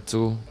little bit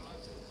to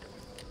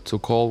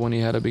call when he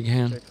had a big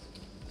hand. Check.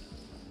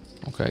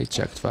 Okay,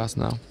 checked fast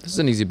now. This is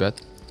an easy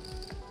bet.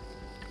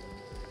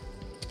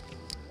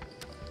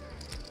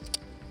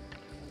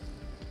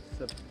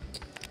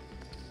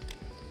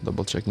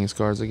 Double checking his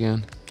cards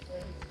again.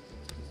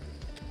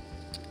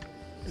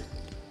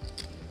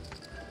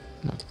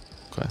 No.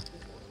 Okay.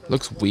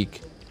 Looks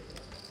weak.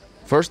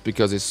 First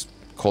because he's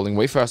calling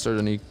way faster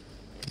than he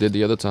did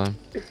the other time.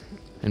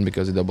 And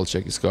because he double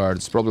checked his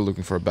cards, probably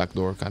looking for a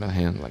backdoor kind of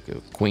hand, like a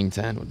queen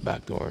 10 with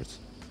backdoors.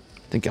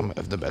 I think I'm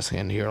have the best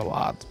hand here a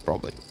lot,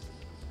 probably.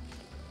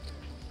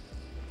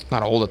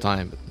 Not all the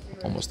time, but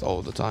almost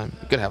all the time.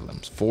 You could have them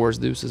 4s,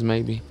 deuces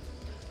maybe.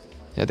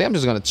 Yeah, I think I'm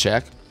just gonna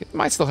check. It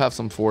might still have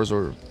some 4s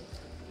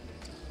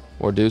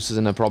or deuces,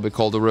 and I probably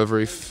call the river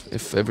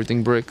if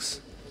everything breaks.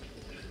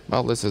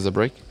 Well, this is a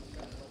break.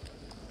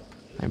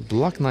 I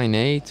block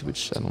 9-8,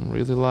 which I don't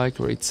really like,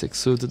 or 8-6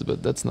 suited,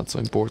 but that's not so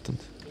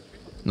important.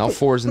 Now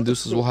 4s and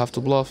deuces will have to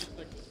bluff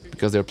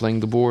because they're playing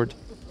the board,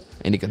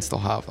 and he can still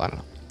have, I don't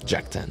know,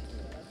 Jack 10.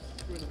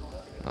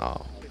 Oh,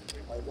 how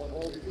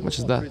much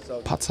is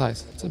that? Pot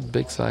size. It's a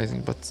big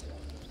sizing, but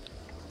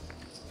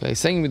okay.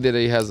 Saying that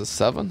he has a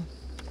 7.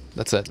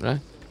 That's it, right?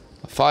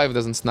 A 5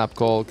 doesn't snap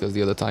call because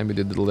the other time he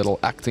did the little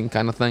acting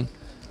kind of thing.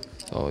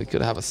 So he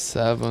could have a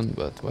 7,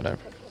 but whatever.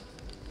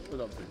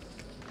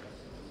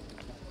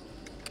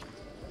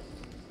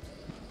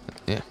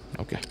 Yeah.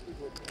 Okay.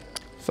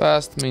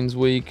 Fast means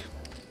weak.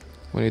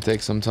 When he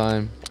takes some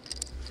time,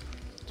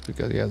 it's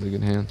because he has a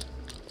good hand.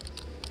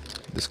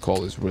 This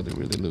call is really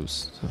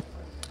loose. So,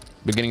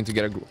 beginning to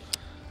get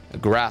a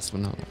grasp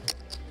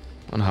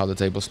on how the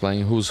table's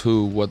playing, who's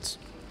who, what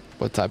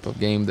type of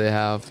game they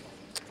have.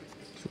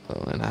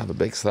 So, and I have a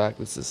big stack.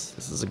 This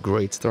is a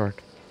great start.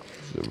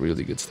 This is a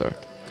really good start.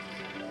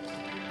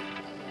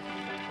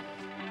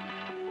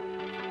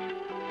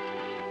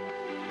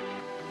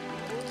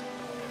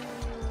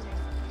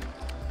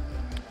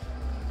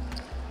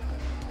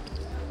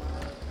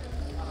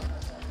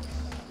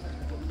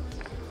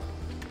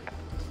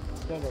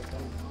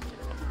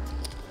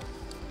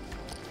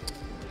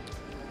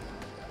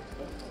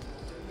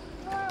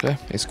 Okay,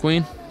 ace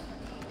queen.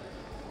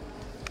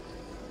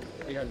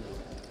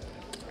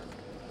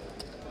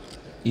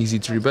 Easy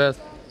 3-bet.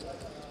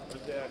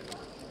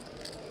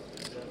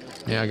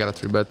 Yeah, I got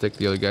a 3-bet. Take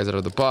the other guys out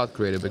of the pot.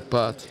 Create a big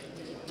pot.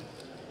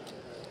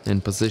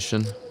 In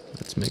position.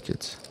 Let's make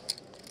it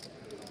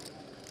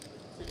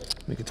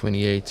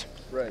 28.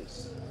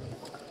 Race.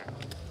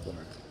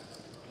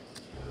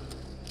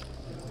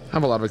 I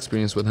have a lot of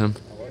experience with him.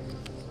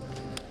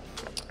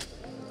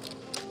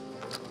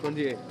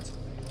 28.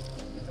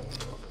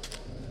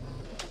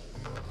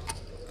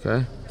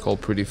 Okay, call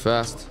pretty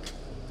fast.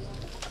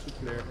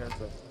 Clear, hands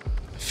up.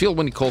 I feel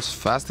when he calls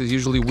fast, he's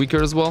usually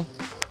weaker as well.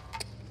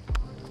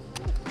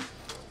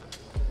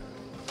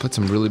 Put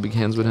some really big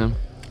hands with him.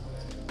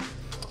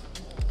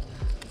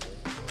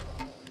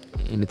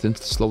 Anything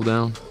to slow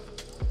down.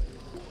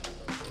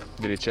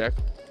 Did he check?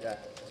 Yeah.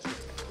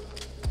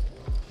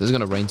 This is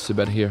gonna range to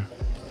bet here.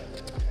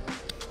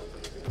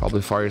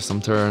 Probably fire some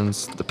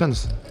turns.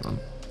 Depends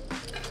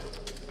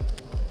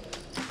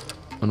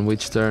on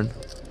which turn.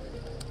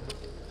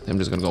 I'm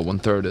just gonna go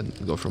 1/3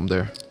 and go from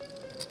there.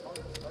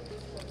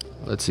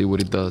 Let's see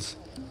what he does.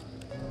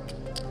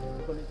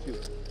 22.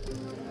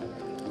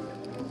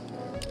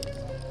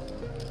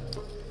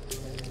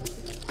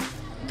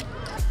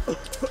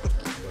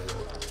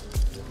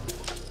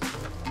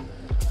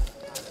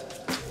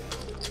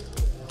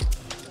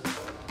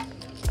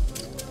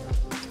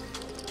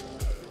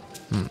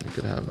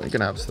 You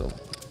can have still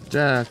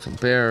jack, some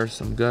pairs,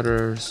 some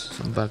gutters,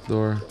 some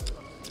backdoor.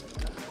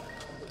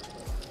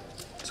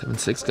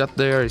 7-6 got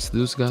there, ace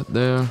deuce got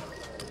there.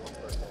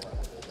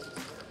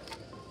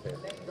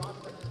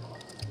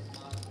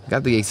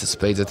 Got the ace of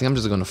spades. I think I'm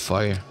just gonna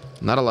fire.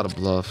 Not a lot of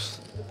bluffs.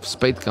 If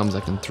spade comes,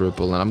 I can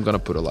triple, and I'm gonna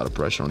put a lot of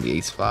pressure on the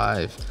ace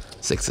 5,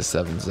 6s,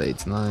 7s,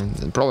 8s,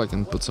 9s, and probably I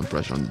can put some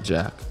pressure on the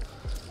jack.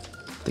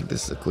 I think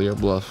this is a clear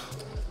bluff.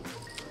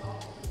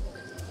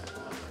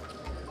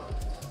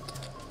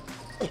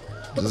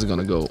 This is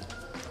gonna go.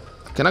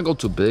 Can I go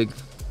too big?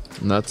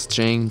 Nuts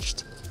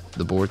changed.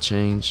 The board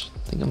changed.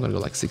 I think I'm gonna go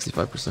like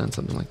 65%,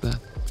 something like that.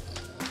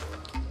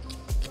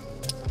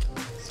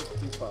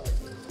 65.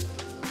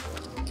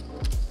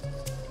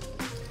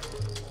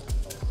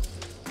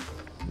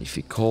 If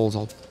he calls,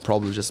 I'll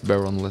probably just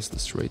barrel unless the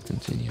straight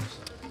continues.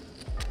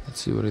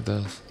 Let's see what he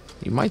does.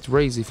 He might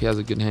raise if he has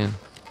a good hand.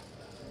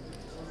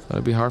 It's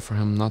gonna be hard for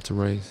him not to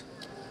raise.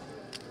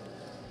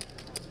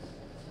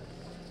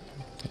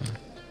 Okay.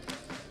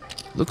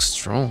 Looks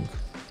strong.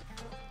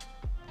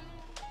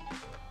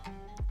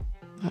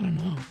 I don't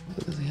know.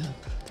 What does he have?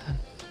 10.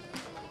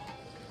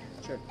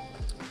 Check.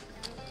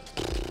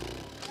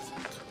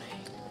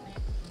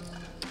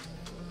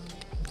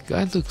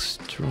 Guy looks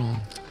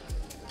strong.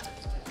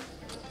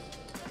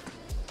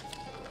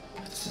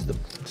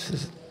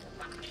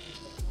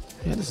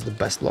 This is the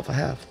best bluff I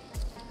have.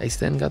 Ace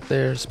 10 got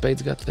there,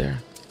 spades got there.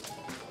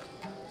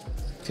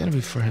 It's gonna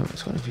be for him.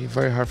 It's gonna be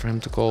very hard for him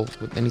to call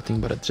with anything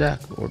but a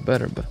jack or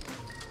better, but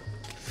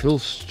he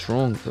feels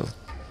strong though.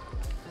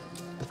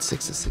 But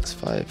 6 is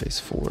 6-5, ace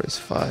 4, ace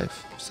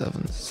 5,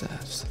 7 is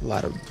a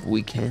lot of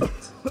weak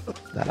hands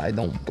that I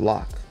don't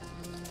block.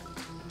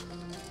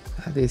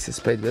 I have the ace of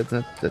spades,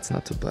 that's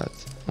not too bad.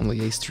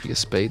 Only ace 3 of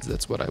spades,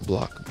 that's what I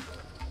block.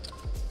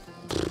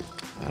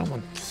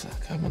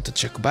 I want to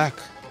check back.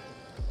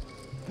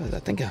 But I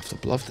think I have to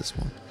bluff this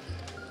one.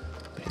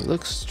 But he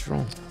looks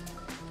strong.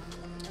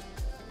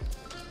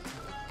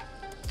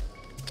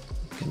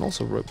 He can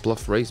also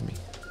bluff raise me.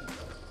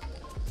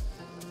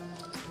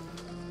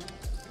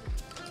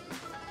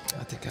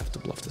 I think I have to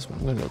bluff this one.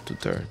 I'm gonna go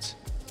 2/3.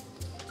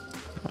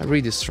 My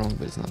read is strong,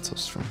 but it's not so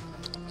strong.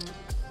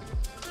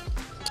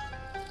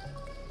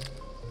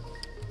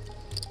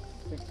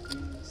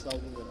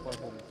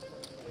 16,500.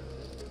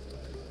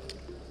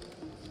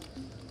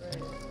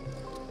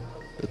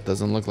 It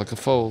doesn't look like a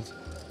fold.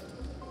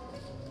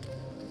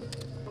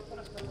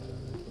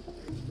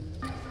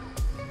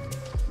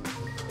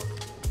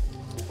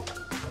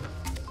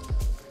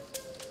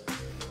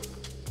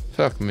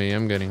 Fuck me,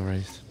 I'm getting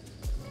raised.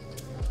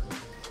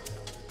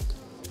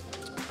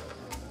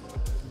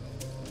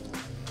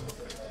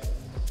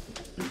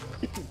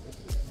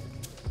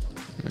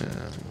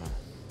 Yeah.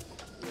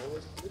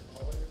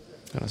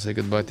 Gotta say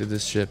goodbye to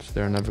these ships.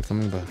 They're never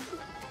coming back.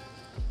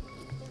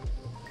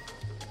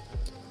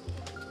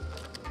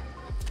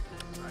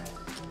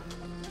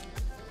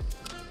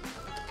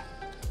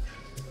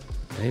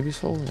 Maybe he's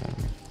folding, I don't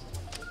know.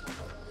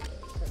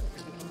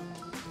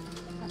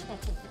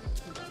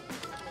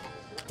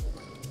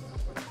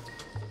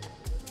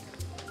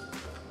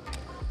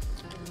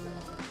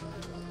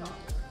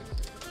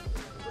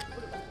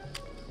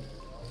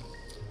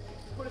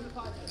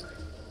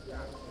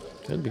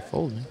 Could be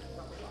folding.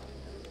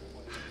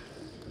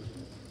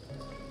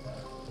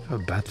 I have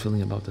a bad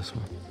feeling about this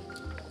one.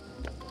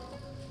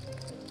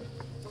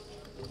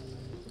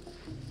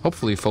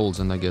 Hopefully he folds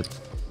and I get...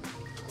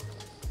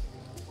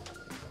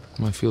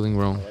 Am I feeling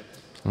wrong?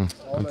 Oh,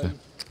 okay.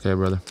 Okay,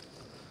 brother.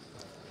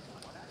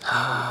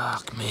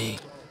 Fuck me.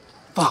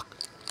 Fuck.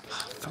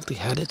 I felt he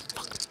had it.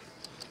 Fuck.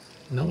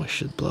 No, I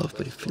should bluff,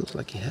 but it feels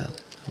like he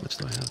had. How much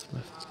do I have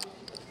left?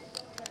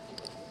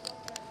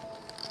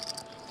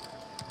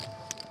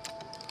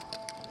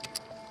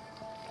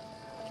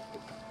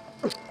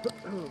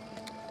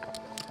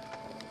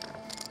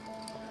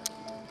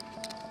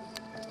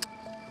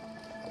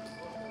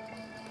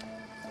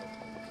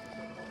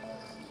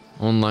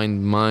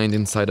 Online mind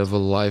inside of a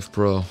live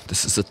pro.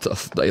 This is a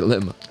tough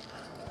dilemma.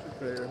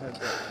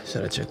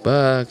 Should I check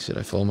back? Should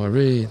I follow my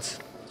reads?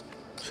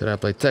 Should I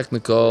play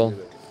technical?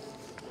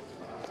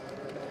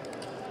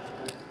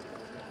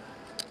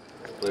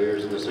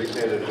 Players in the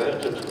six-handed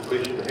event, since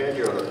completion of the hand,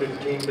 you're on a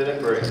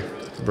 15-minute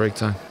break. Break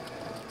time.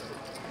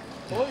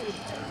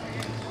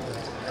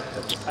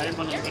 I am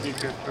on a new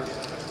character.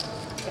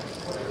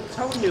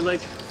 How would you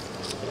like?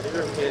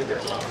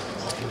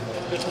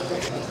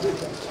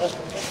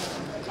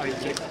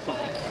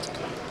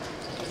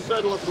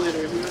 Settle up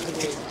later.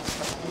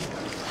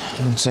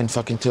 Insane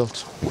fucking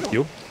tilt.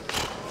 You?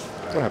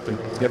 What happened?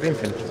 You have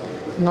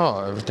infinite. No,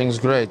 everything's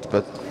great,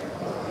 but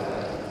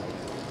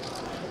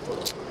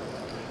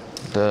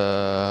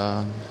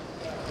the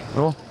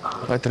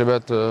I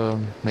bet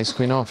ace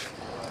queen off.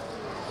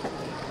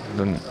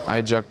 Then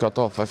hijack cut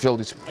off. I feel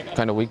it's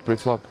kind of weak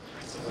pre-flop.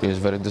 He is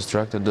very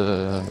distracted.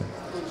 The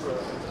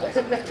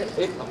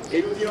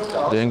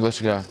English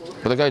guy,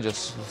 but the guy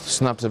just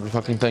snaps every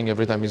fucking thing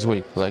every time he's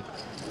weak. Like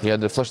he had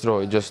the flush draw.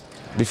 He just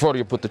before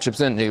you put the chips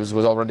in, he was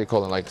already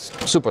calling like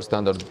super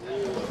standard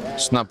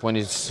snap when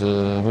he's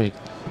weak.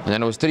 And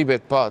then it was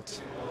 3-bet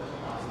pot.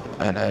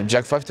 And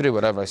jack 5-3,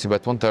 whatever, I see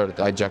bet 1/3,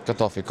 I jack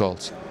cut off, he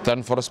calls.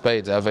 Turn for a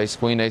spades, I have ace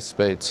queen, ace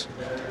spades.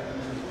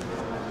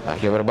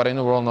 Like everybody in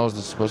the world knows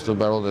they're supposed to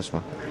barrel this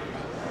one.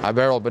 I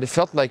barrel, but it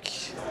felt like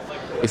he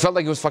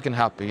was fucking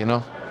happy, you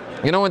know?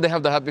 You know when they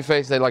have the happy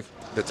face, they like...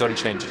 That's already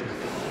changed.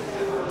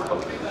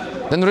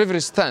 Then river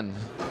is 10.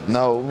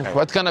 No, okay.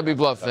 What can I be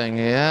bluffing?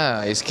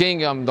 Yeah, ace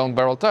king, don't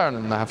barrel turn,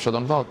 and I have shot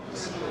on vault.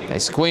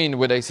 Ace queen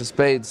with ace of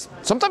spades.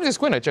 Sometimes ace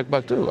queen I check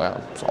back too.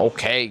 It's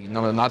okay,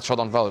 no, not shot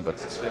on value, but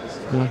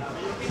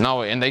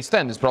no. And ace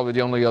 10 is probably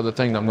the only other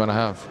thing that I'm gonna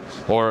have.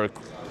 Or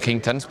king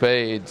 10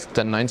 spades,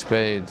 10-9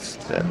 spades.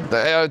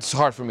 It's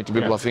hard for me to be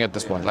bluffing at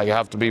this point. Like I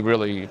have to be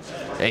really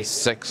ace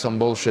 6 some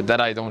bullshit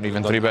that I don't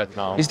even 3-bet.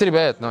 No. He's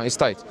 3-bet. No, he's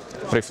tight.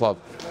 Pre-flop.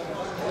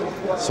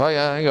 So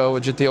yeah, I go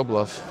with GTO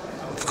bluff.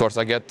 Of course,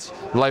 I get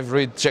live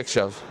read check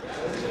shove.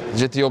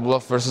 GTO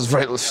bluff versus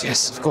bracelets.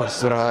 Yes, of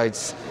course,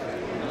 right.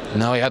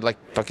 No, he had like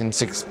fucking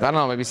 6, I don't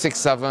know, maybe 6,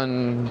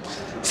 7,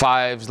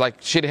 5s, like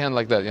shitty hand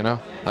like that, you know?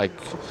 Like,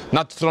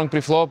 not strong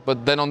pre-flop,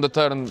 but then on the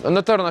turn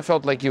I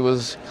felt like he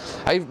was,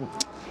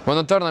 on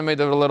the turn I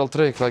made a little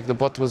trick, like the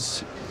pot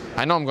was,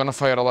 I know I'm gonna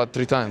fire a lot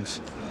 3 times.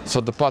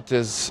 So the pot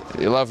is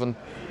 11,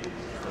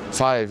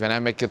 5, and I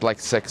make it like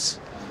 6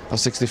 or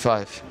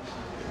 65.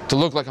 To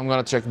look like I'm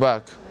gonna check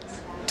back,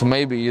 to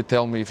maybe you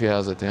tell me if he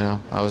has it, you know?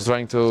 I was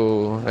trying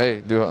to,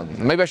 hey,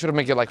 maybe I should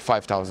make it like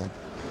 5,000.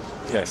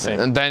 Yeah, same.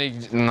 And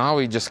then now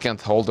he just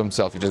can't hold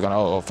himself. He's just gonna,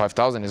 oh,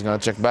 5,000, he's gonna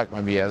check back.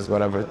 Maybe he has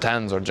whatever,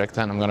 10s or jack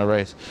 10, I'm gonna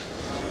raise.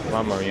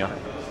 Mamma mia.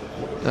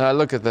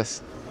 Look at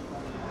this.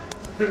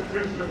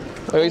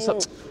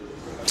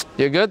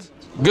 You good?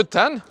 Good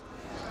 10?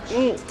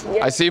 Yeah.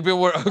 I see you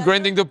were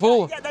grinding the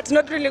pool. Yeah, that's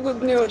not really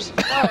good news.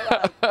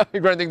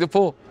 You're grinding the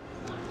pool.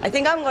 I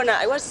think I'm gonna,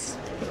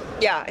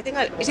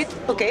 is it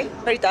okay?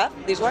 Very tough,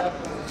 this one?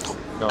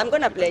 No. I'm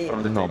gonna play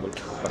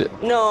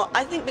it. No,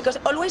 I think because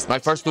always... My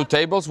first 2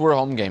 tables were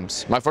home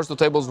games. My first 2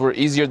 tables were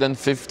easier than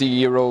 50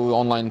 euro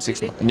online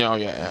 6 months. No,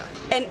 yeah.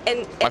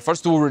 And my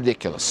first 2 were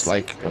ridiculous,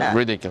 like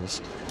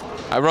ridiculous.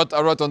 I wrote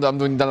on the, I'm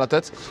doing la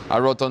tête. I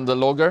wrote on the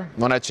logger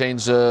when I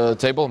changed the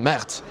table,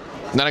 merde.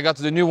 Then I got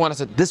to the new one, I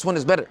said, this one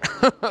is better.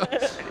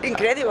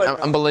 Incredible.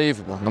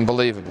 Unbelievable,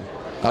 unbelievable.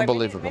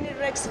 Unbelievable. Many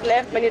wrecks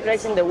left, many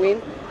wrecks in the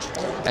win.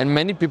 And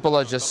many people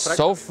are just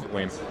so...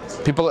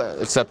 People,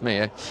 except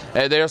me,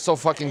 they are so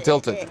fucking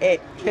tilted.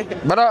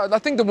 But I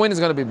think the win is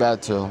going to be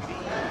bad too.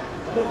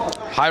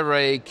 High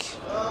rake.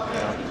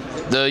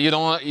 The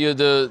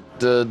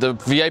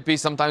VIP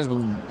sometimes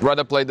would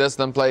rather play this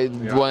than play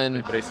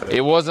when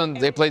it wasn't.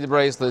 They played the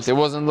bracelet. It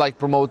wasn't like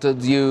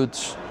promoted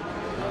huge.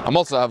 I'm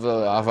also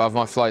have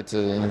my flight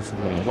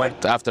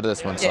after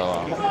this one. So.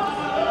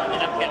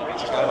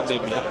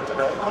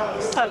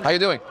 How you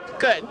doing?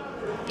 Good.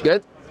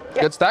 Good.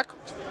 Yeah. Good stack.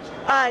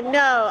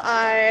 No,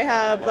 I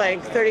have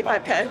like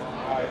 35K.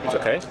 It's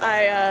okay.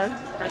 I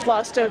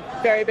lost a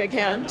very big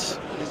hand,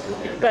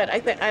 but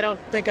I don't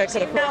think I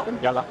could have played them.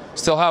 Yalla.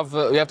 Still have,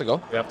 you have to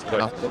go? You have to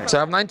go. Oh. So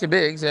I have 90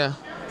 bigs, yeah.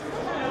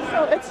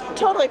 So it's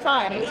totally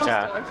fine. It's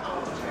Yeah.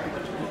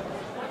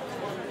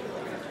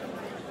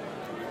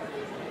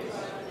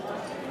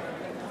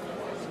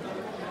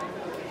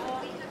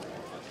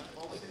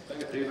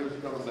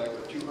 Coming back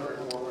with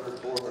 200, 400,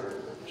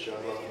 400.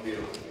 Shove up the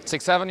field.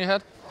 6-7 you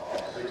had?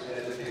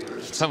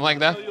 Something like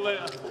that?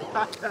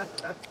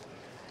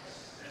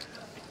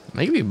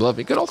 Maybe bluff.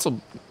 It could also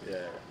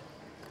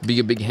be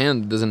a big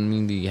hand. Doesn't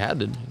mean he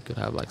had it. He could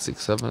have like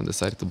 6-7 and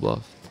decide to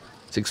bluff.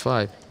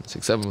 6-5.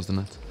 6-7 was the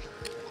nut.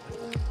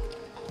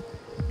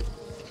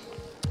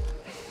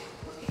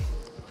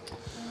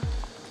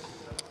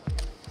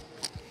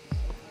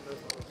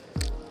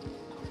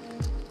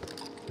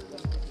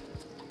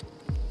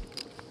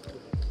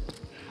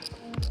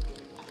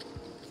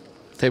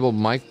 Table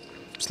might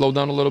slow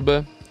down a little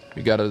bit.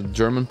 We got a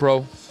German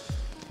pro.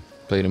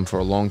 Played him for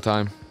a long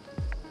time.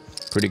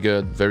 Pretty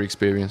good, very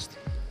experienced.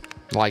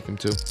 Like him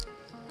too.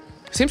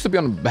 Seems to be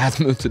on a bad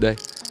mood today.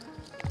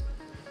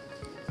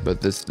 But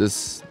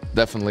this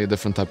definitely a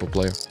different type of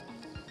player.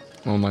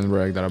 Online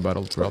reg that I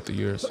battled throughout the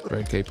years.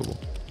 Very capable.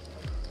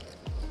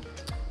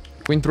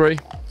 Queen 3.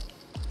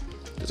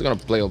 Just gonna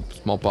play a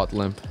small pot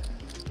limp.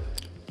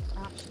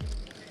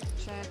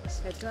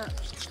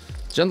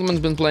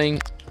 Gentleman's been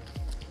playing.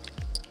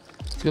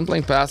 He's been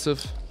playing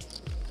passive.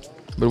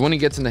 But when he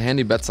gets in the hand,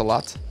 he bets a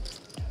lot.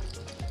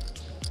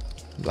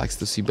 He likes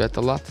to see bet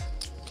a lot.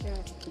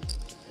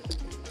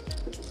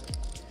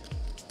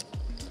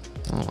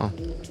 Oh,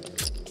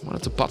 I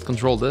wanted to pot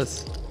control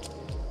this.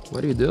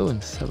 What are you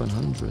doing?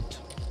 700.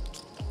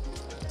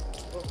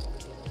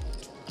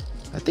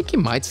 I think he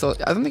might still.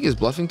 I don't think he's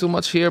bluffing too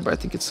much here, but I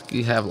think it's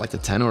he have like a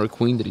 10 or a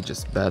queen that he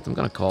just bet. I'm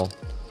gonna call.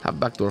 Have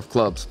backdoor of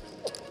clubs.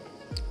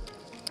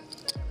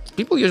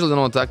 People usually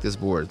don't attack this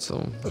board,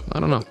 so I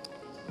don't know.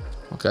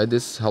 Okay,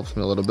 this helps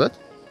me a little bit.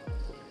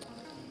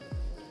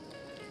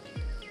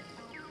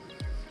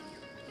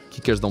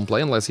 Kickers don't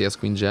play unless he has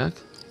queen jack.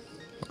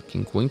 Or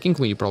king queen. King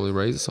queen you probably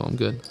raise, so I'm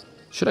good.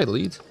 Should I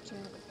lead?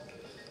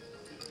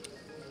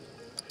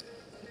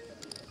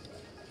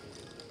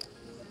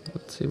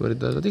 Let's see what he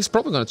does. I think he's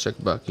probably gonna check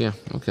back. Yeah,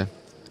 okay.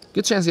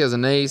 Good chance he has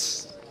an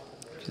ace.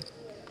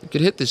 You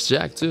could hit this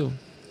jack too.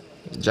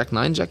 Jack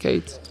 9, jack 8.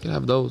 You can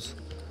have those.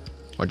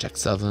 Or jack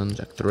 7,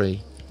 jack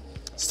 3.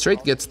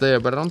 Straight gets there,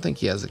 but I don't think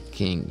he has a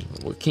king.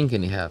 What king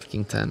can he have?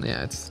 King 10.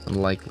 Yeah, it's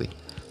unlikely.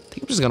 I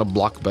think I'm just gonna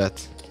block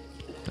bet.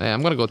 Yeah,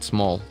 I'm gonna go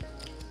small.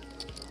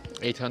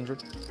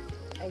 800.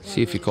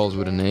 See if he calls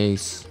with an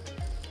ace.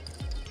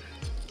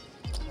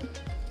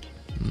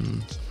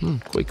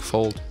 Quick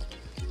fold.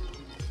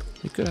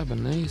 He could have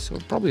an ace or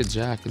probably a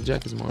jack. A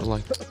jack is more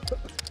like.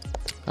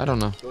 I don't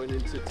know. Going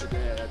into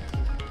today.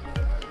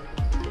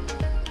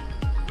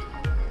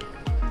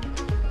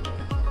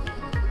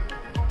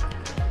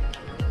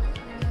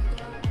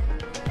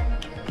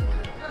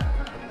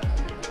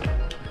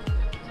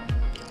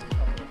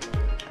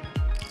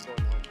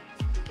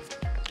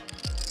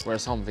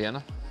 Where's home,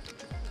 Vienna?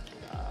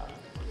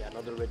 Yeah,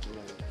 not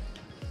originally.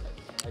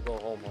 I go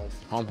home.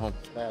 Home.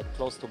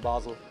 Close to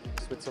Basel,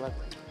 Switzerland.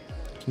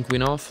 King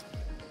queen off.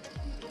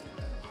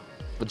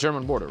 The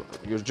German border.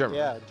 You're German.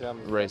 Yeah,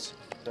 German. Race.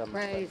 German.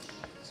 Right.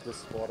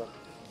 Swiss border.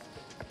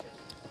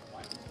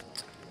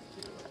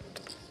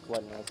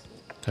 Quite nice.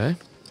 Okay.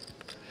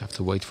 Have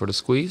to wait for the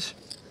squeeze.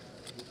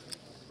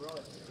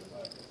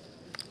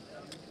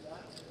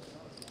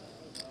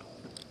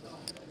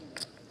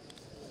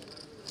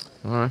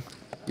 Alright.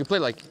 You play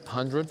like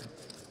 100?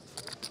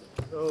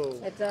 Oh,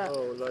 It's up.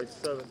 oh, like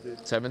 70.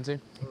 70?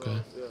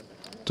 Okay. Yeah.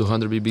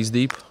 200 BBs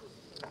deep.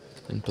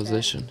 In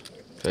position.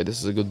 Okay, this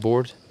is a good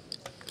board.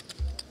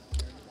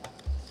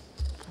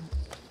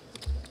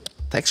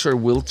 Texture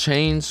will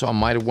change, so I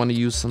might want to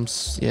use some.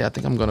 Yeah, I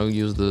think I'm gonna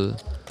use a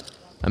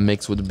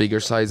mix with a bigger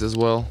size as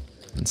well,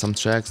 and some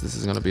checks. This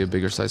is gonna be a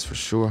bigger size for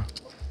sure.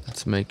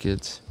 Let's make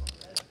it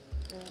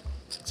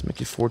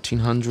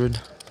 1400.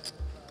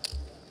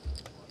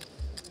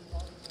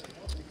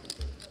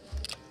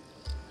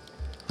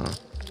 Huh?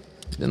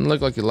 Didn't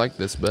look like you liked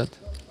this bet.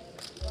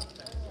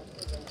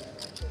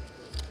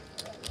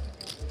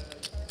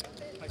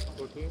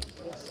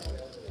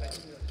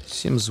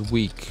 Seems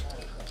weak.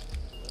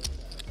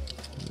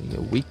 A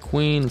weak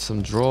queen,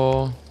 some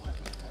draw.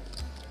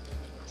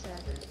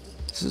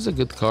 This is a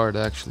good card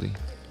actually.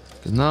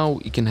 Because now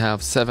you can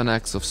have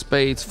 7x of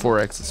spades,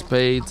 4x of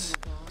spades.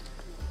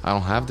 I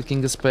don't have the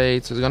king of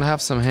spades, so you're gonna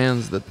have some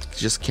hands that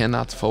just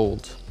cannot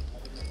fold.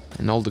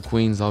 And all the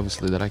queens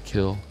obviously that I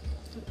kill.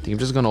 I think I'm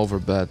just gonna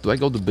overbet. Do I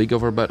go the big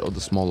overbet or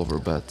the small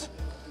overbet?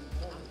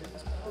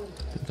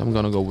 I think I'm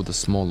gonna go with the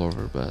small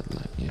overbet.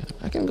 Like, yeah,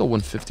 I can go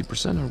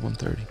 150% or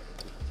 130.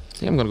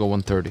 I think I'm gonna go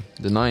 130.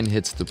 The 9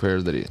 hits the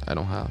pairs that I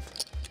don't have.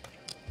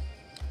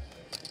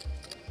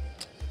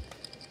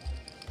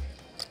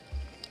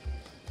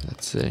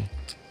 Let's see.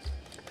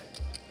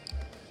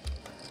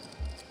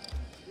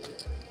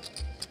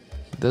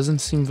 It doesn't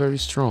seem very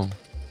strong.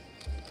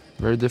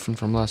 Very different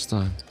from last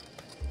time.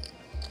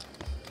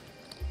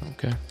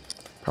 Okay.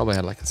 Probably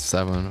had like a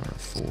 7 or a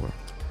 4.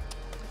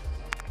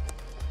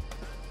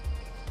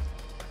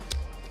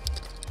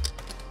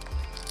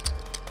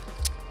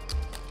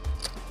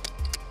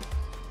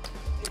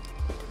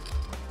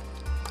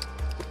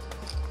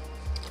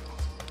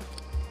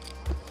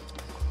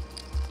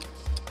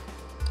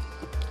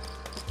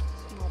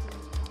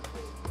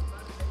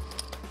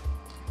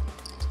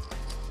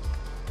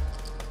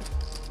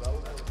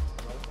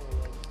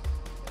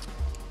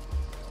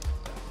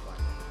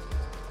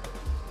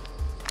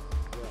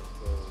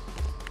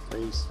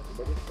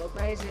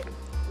 Raise it.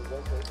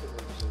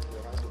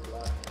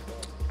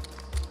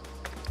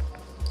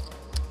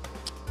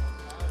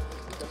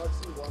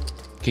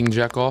 King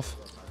jack off.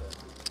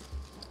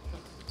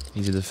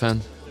 Easy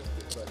defend.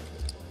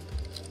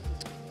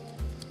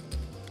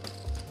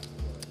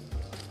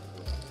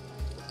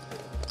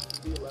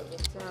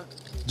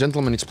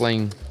 Gentleman is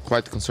playing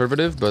quite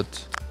conservative, but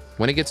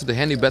when he gets to the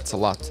hand, he bets a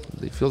lot.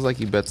 It feels like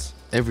he bets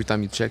every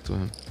time you check to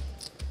him.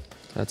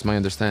 That's my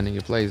understanding. He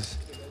plays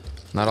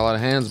not a lot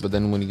of hands, but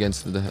then when he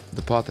gets to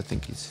the pot, I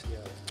think he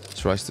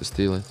tries to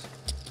steal it.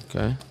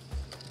 Okay.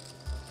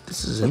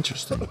 This is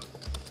interesting.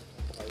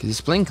 Because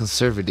he's playing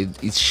conservative.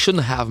 He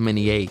shouldn't have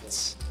many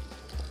 8s.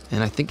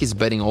 And I think he's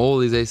betting all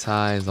these ace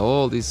highs,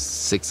 all these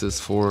 6s,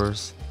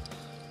 4s.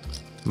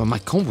 But my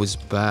combo is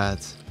bad.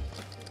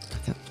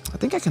 I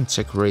think I can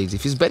check raise.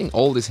 If he's betting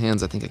all these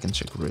hands, I think I can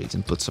check raise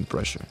and put some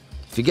pressure.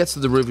 If he gets to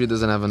the river, he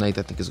doesn't have an 8,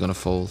 I think he's gonna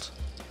fold.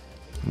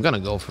 I'm gonna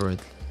go for it.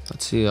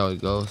 Let's see how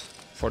it goes.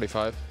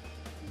 45.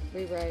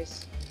 We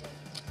raise.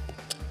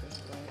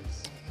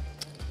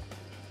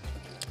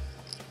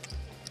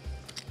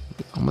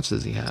 How much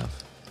does he have?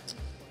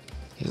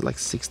 He has like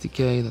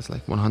 60k, that's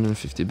like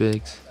 150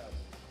 bigs.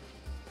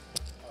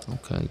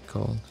 Okay,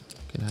 called.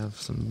 You can have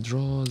some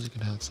draws, you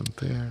can have some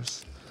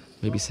pairs,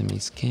 maybe some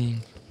ace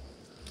king.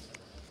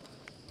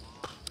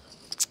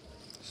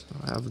 So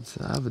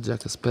I have a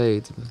jack of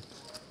spades, but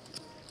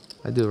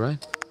I do,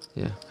 right?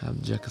 Yeah, I have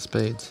a jack of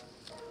spades.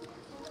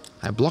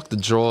 I block the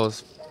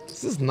draws.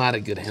 This is not a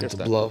good hand to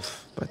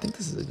bluff, but I think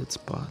this is a good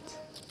spot.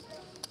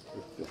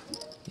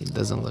 It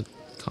doesn't look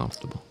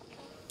comfortable.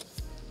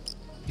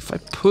 If I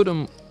put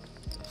him,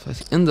 if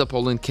I end up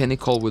all in, can he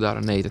call without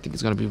an 8? I think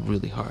it's gonna be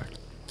really hard.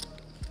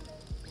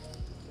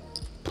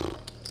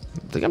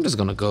 I think I'm just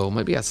gonna go.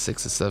 Maybe at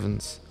 6 or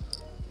 7s.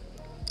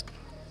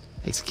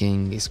 Ace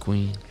king, ace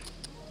queen,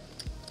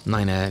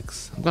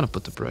 9x. I'm gonna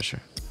put the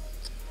pressure.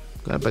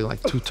 I'm gonna bet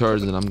like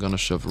 2/3 and I'm gonna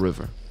shove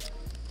river.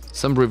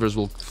 Some rivers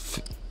will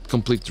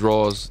complete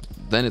draws.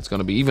 Then it's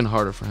gonna be even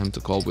harder for him to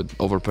call with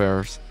over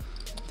pairs.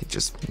 I think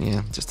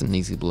just an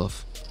easy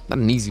bluff. Not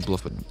an easy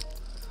bluff, but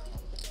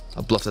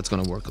a bluff that's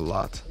gonna work a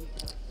lot.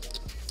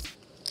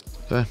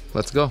 Okay,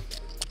 let's go.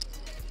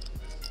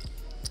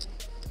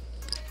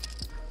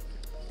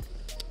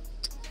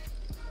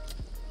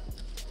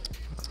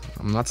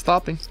 I'm not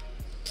stopping.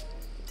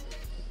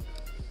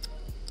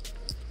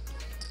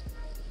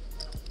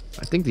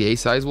 I think the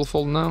ace size will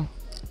fold now.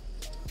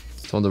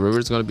 So on the river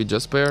it's gonna be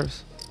just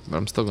pairs, but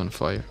I'm still gonna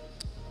fire.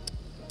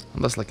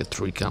 Unless like a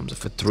 3 comes.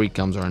 If a 3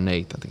 comes or an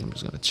 8, I think I'm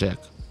just gonna check.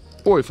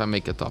 Or if I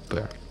make a top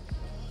pair.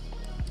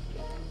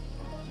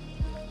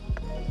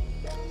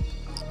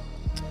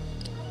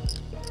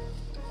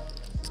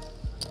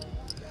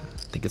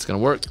 I think it's gonna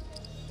work.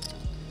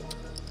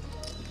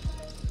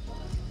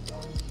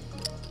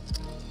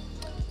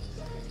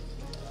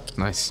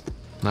 Nice,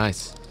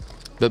 nice.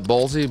 Bit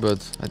ballsy, but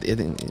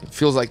it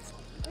feels like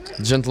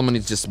Gentleman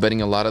is just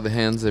betting a lot of the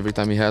hands every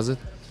time he has it.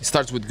 He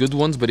starts with good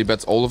ones, but he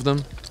bets all of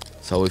them.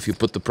 So if you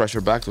put the pressure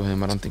back to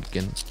him, I don't think he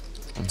can.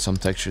 On some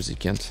textures, he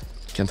can't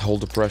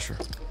hold the pressure.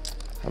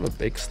 Have a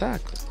big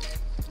stack.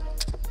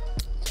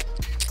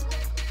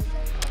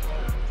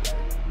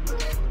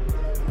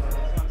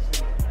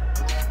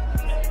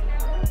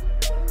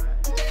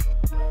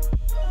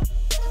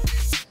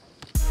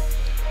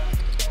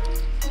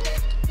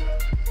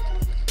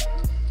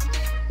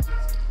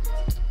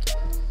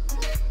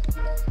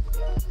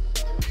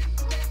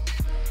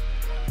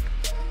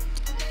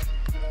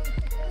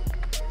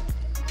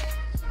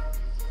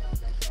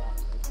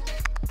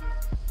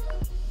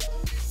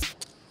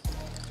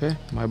 Okay,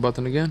 my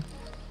button again.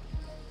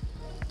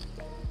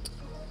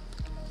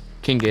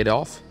 King 8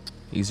 off.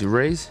 Easy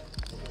raise.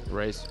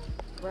 Raise.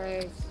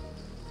 Raise.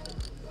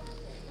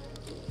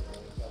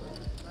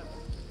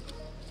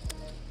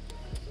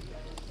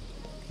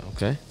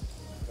 Okay.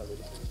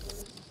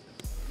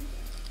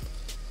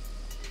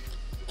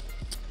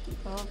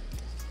 Oh.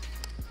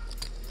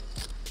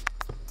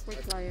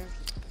 Quick player.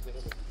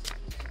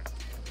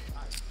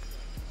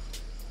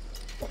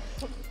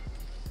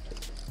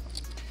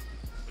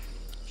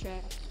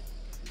 Check.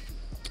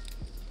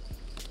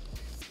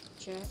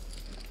 Check.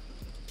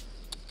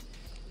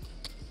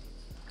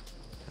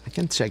 I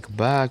can check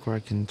back, or I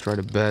can try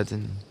to bet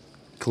and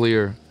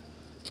clear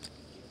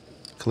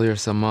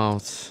some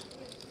outs.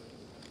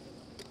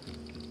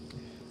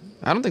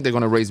 I don't think they're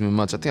gonna raise me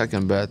much. I think I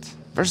can bet.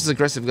 Versus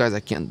aggressive guys,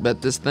 I can't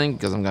bet this thing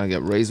because I'm gonna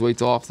get raised way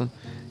too often.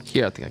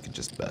 Here, I think I can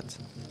just bet.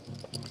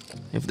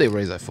 If they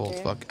raise, I fold.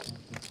 Okay. Fuck it.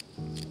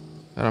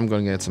 But I'm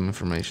gonna get some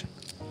information.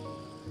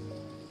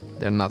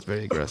 They're not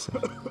very aggressive.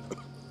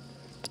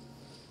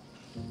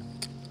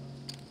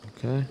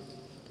 Okay.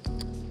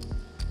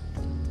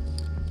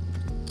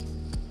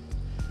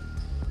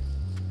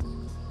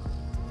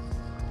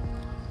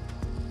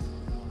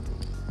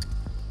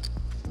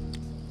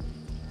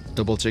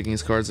 Double checking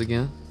his cards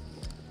again.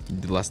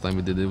 The last time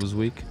we did it was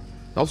weak.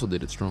 Also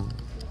did it strong.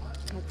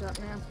 Heads up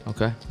now.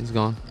 Okay, he's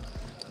gone.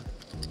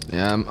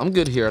 Yeah, I'm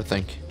good here, I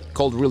think.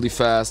 Called really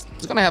fast.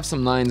 He's gonna have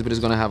some 9s, but he's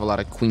gonna have a lot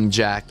of queen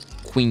jack,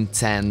 queen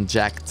 10,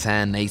 jack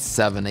 10, ace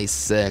 7, ace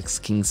 6,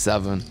 king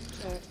 7,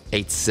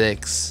 8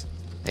 6,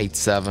 8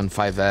 7,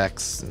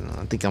 5x.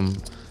 I think I'm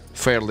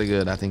fairly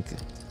good. I think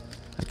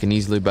I can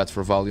easily bet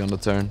for value on the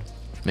turn,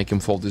 make him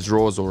fold his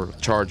draws or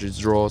charge his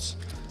draws,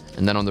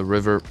 and then on the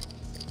river,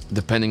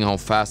 depending on how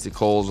fast he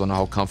calls and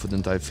how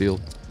confident I feel,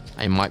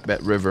 I might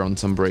bet river on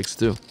some breaks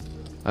too.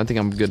 I think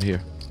I'm good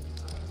here.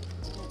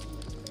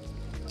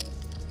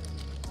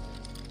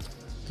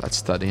 Let's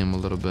study him a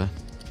little bit.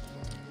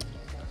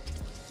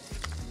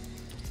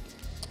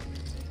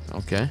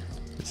 Okay,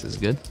 this is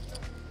good.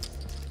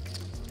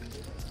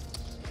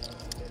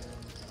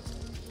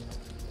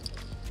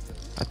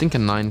 I think a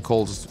 9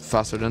 calls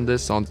faster than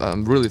this, so I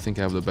really think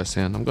I have the best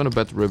hand. I'm gonna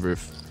bet river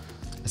if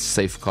a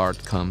safe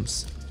card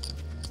comes.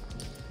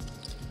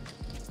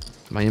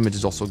 My image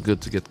is also good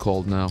to get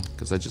called now,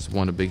 because I just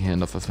won a big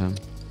hand off of him.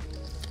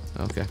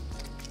 Okay.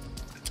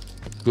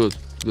 Good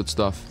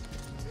stuff.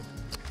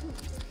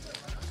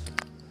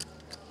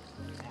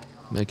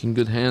 Making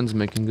good hands,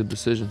 making good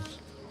decisions.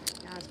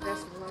 Guys,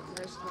 best of luck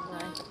the rest of the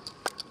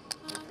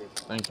way.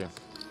 Thank you.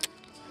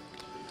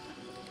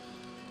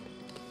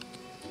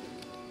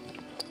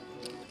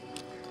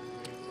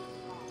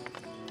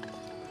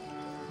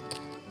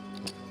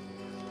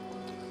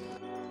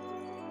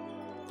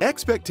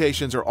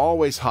 Expectations are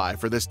always high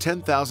for this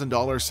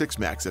 $10,000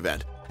 Six-Max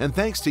event, and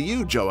thanks to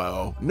you,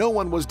 João, no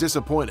one was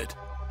disappointed.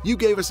 You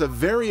gave us a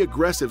very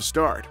aggressive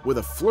start with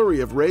a flurry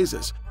of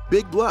raises,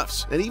 big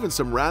bluffs, and even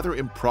some rather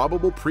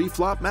improbable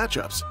pre-flop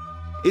matchups.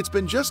 It's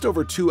been just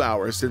over 2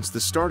 hours since the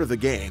start of the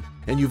game,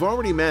 and you've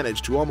already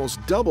managed to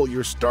almost double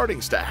your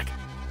starting stack.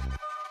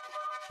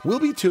 We'll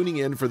be tuning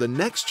in for the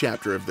next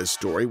chapter of this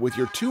story with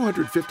your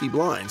 250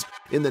 blinds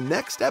in the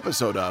next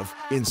episode of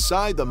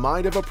Inside the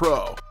Mind of a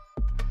Pro.